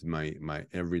moved my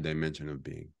every dimension of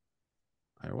being?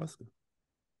 Ayahuasca.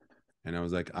 And I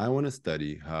was like, I want to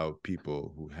study how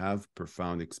people who have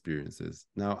profound experiences.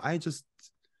 Now,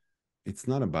 it's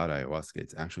not about ayahuasca.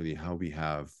 It's actually how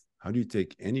do you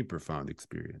take any profound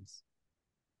experience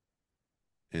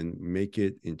and make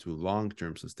it into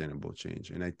long-term sustainable change?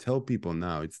 And I tell people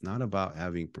now, it's not about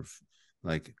having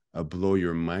like a blow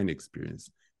your mind experience.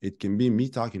 It can be me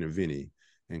talking to Vinny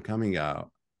and coming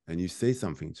out and you say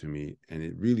something to me and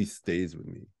it really stays with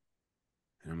me.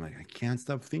 And I'm like, I can't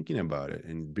stop thinking about it.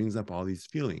 And it brings up all these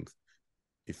feelings.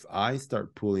 If I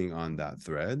start pulling on that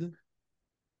thread,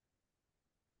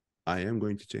 I am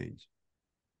going to change.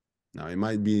 Now, it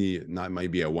might be a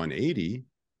 180,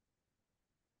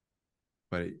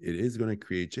 but it is going to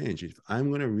create change. If I'm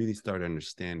going to really start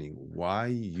understanding why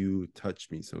you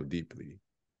touch me so deeply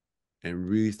and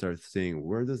really start saying,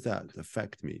 where does that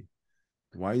affect me?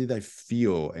 Why did I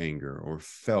feel anger or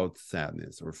felt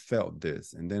sadness or felt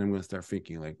this? And then I'm going to start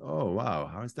thinking like, oh, wow,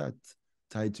 how is that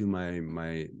tied to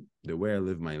the way I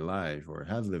live my life or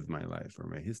have lived my life or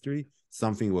my history?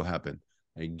 Something will happen.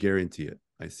 I guarantee it.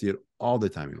 I see it all the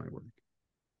time in my work.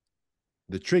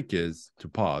 The trick is to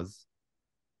pause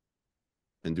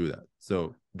and do that.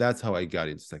 So that's how I got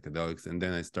into psychedelics. And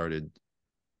then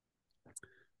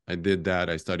I did that.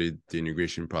 I studied the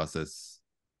integration process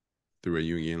through a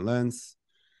Jungian lens,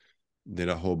 did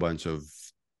a whole bunch of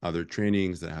other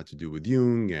trainings that had to do with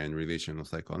Jung and relational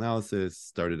psychoanalysis,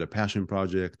 started a passion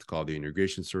project called the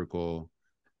Integration Circle,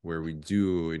 where we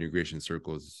do integration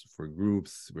circles for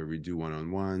groups, where we do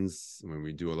one-on-ones, when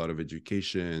we do a lot of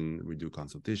education, we do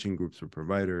consultation groups for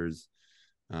providers,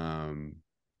 and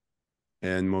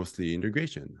mostly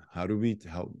integration. How do we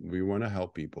help? We want to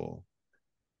help people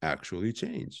actually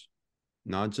change,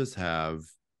 not just have,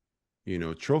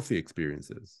 trophy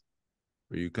experiences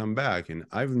where you come back. And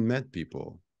I've met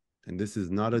people, and this is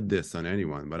not a diss on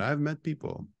anyone, but I've met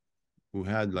people who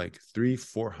had like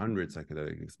 300-400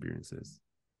 psychedelic experiences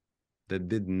that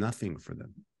did nothing for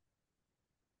them.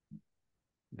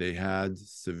 They had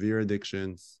severe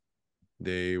addictions.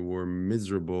 They were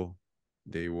miserable.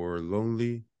 They were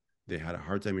lonely. They had a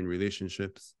hard time in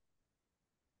relationships.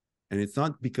 And it's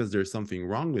not because there's something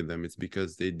wrong with them. It's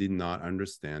because they did not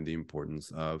understand the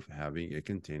importance of having a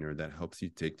container that helps you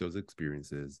take those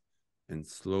experiences and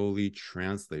slowly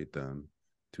translate them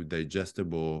to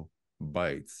digestible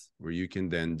bites where you can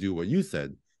then do what you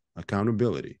said,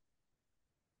 accountability.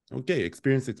 Okay,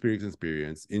 experience,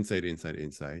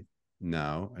 insight.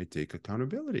 Now I take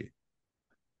accountability.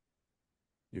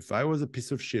 If I was a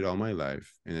piece of shit all my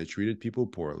life and I treated people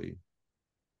poorly,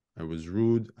 I was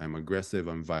rude, I'm aggressive,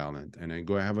 I'm violent, and I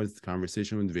have a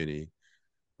conversation with Vinny,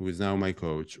 who is now my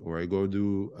coach, or I go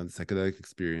do a psychedelic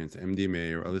experience,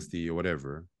 MDMA or LSD or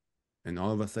whatever, and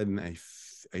all of a sudden I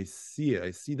see it.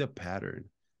 I see the pattern.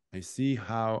 I see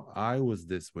how I was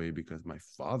this way because my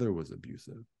father was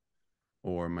abusive,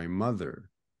 or my mother,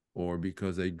 or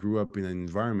because I grew up in an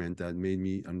environment that made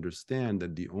me understand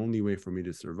that the only way for me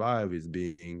to survive is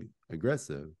being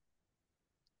aggressive.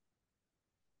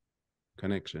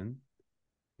 Connection.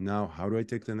 Now, how do I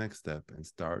take the next step and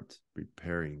start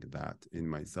repairing that in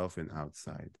myself and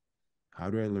outside? How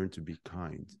do I learn to be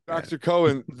kind? Dr.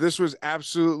 Cohen, this was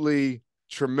absolutely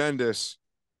tremendous.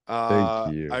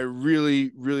 Thank you. I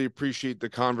really, really appreciate the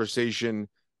conversation.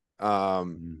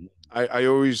 I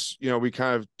always, we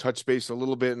kind of touch base a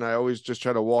little bit, and I always just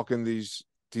try to walk in these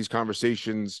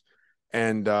conversations.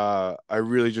 And I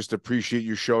really just appreciate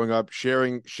you showing up,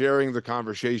 sharing the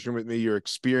conversation with me, your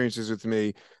experiences with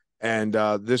me. And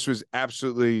this was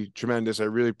absolutely tremendous. I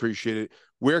really appreciate it.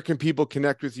 Where can people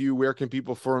connect with you? Where can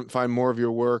people find more of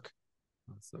your work?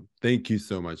 Awesome. Thank you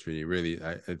so much, Vinny. Really,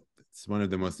 it's one of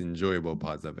the most enjoyable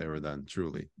pods I've ever done,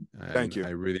 truly. And thank you.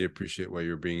 I really appreciate what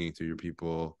you're bringing to your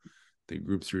people, the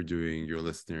groups you're doing, your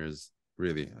listeners,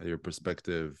 really, your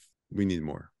perspective. We need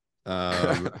more.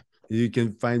 You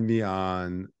can find me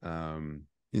on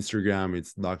Instagram.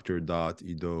 It's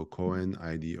Dr.Ido Cohen,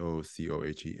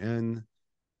 IDOCOHEN.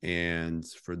 And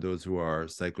for those who are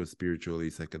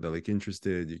psychosspiritually psychedelic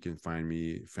interested, you can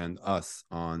find us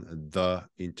on the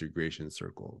Integration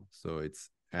Circle. So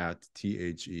it's at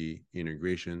THE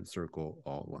Integration Circle,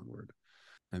 all one word.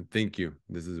 And thank you.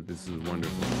 This is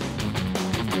wonderful.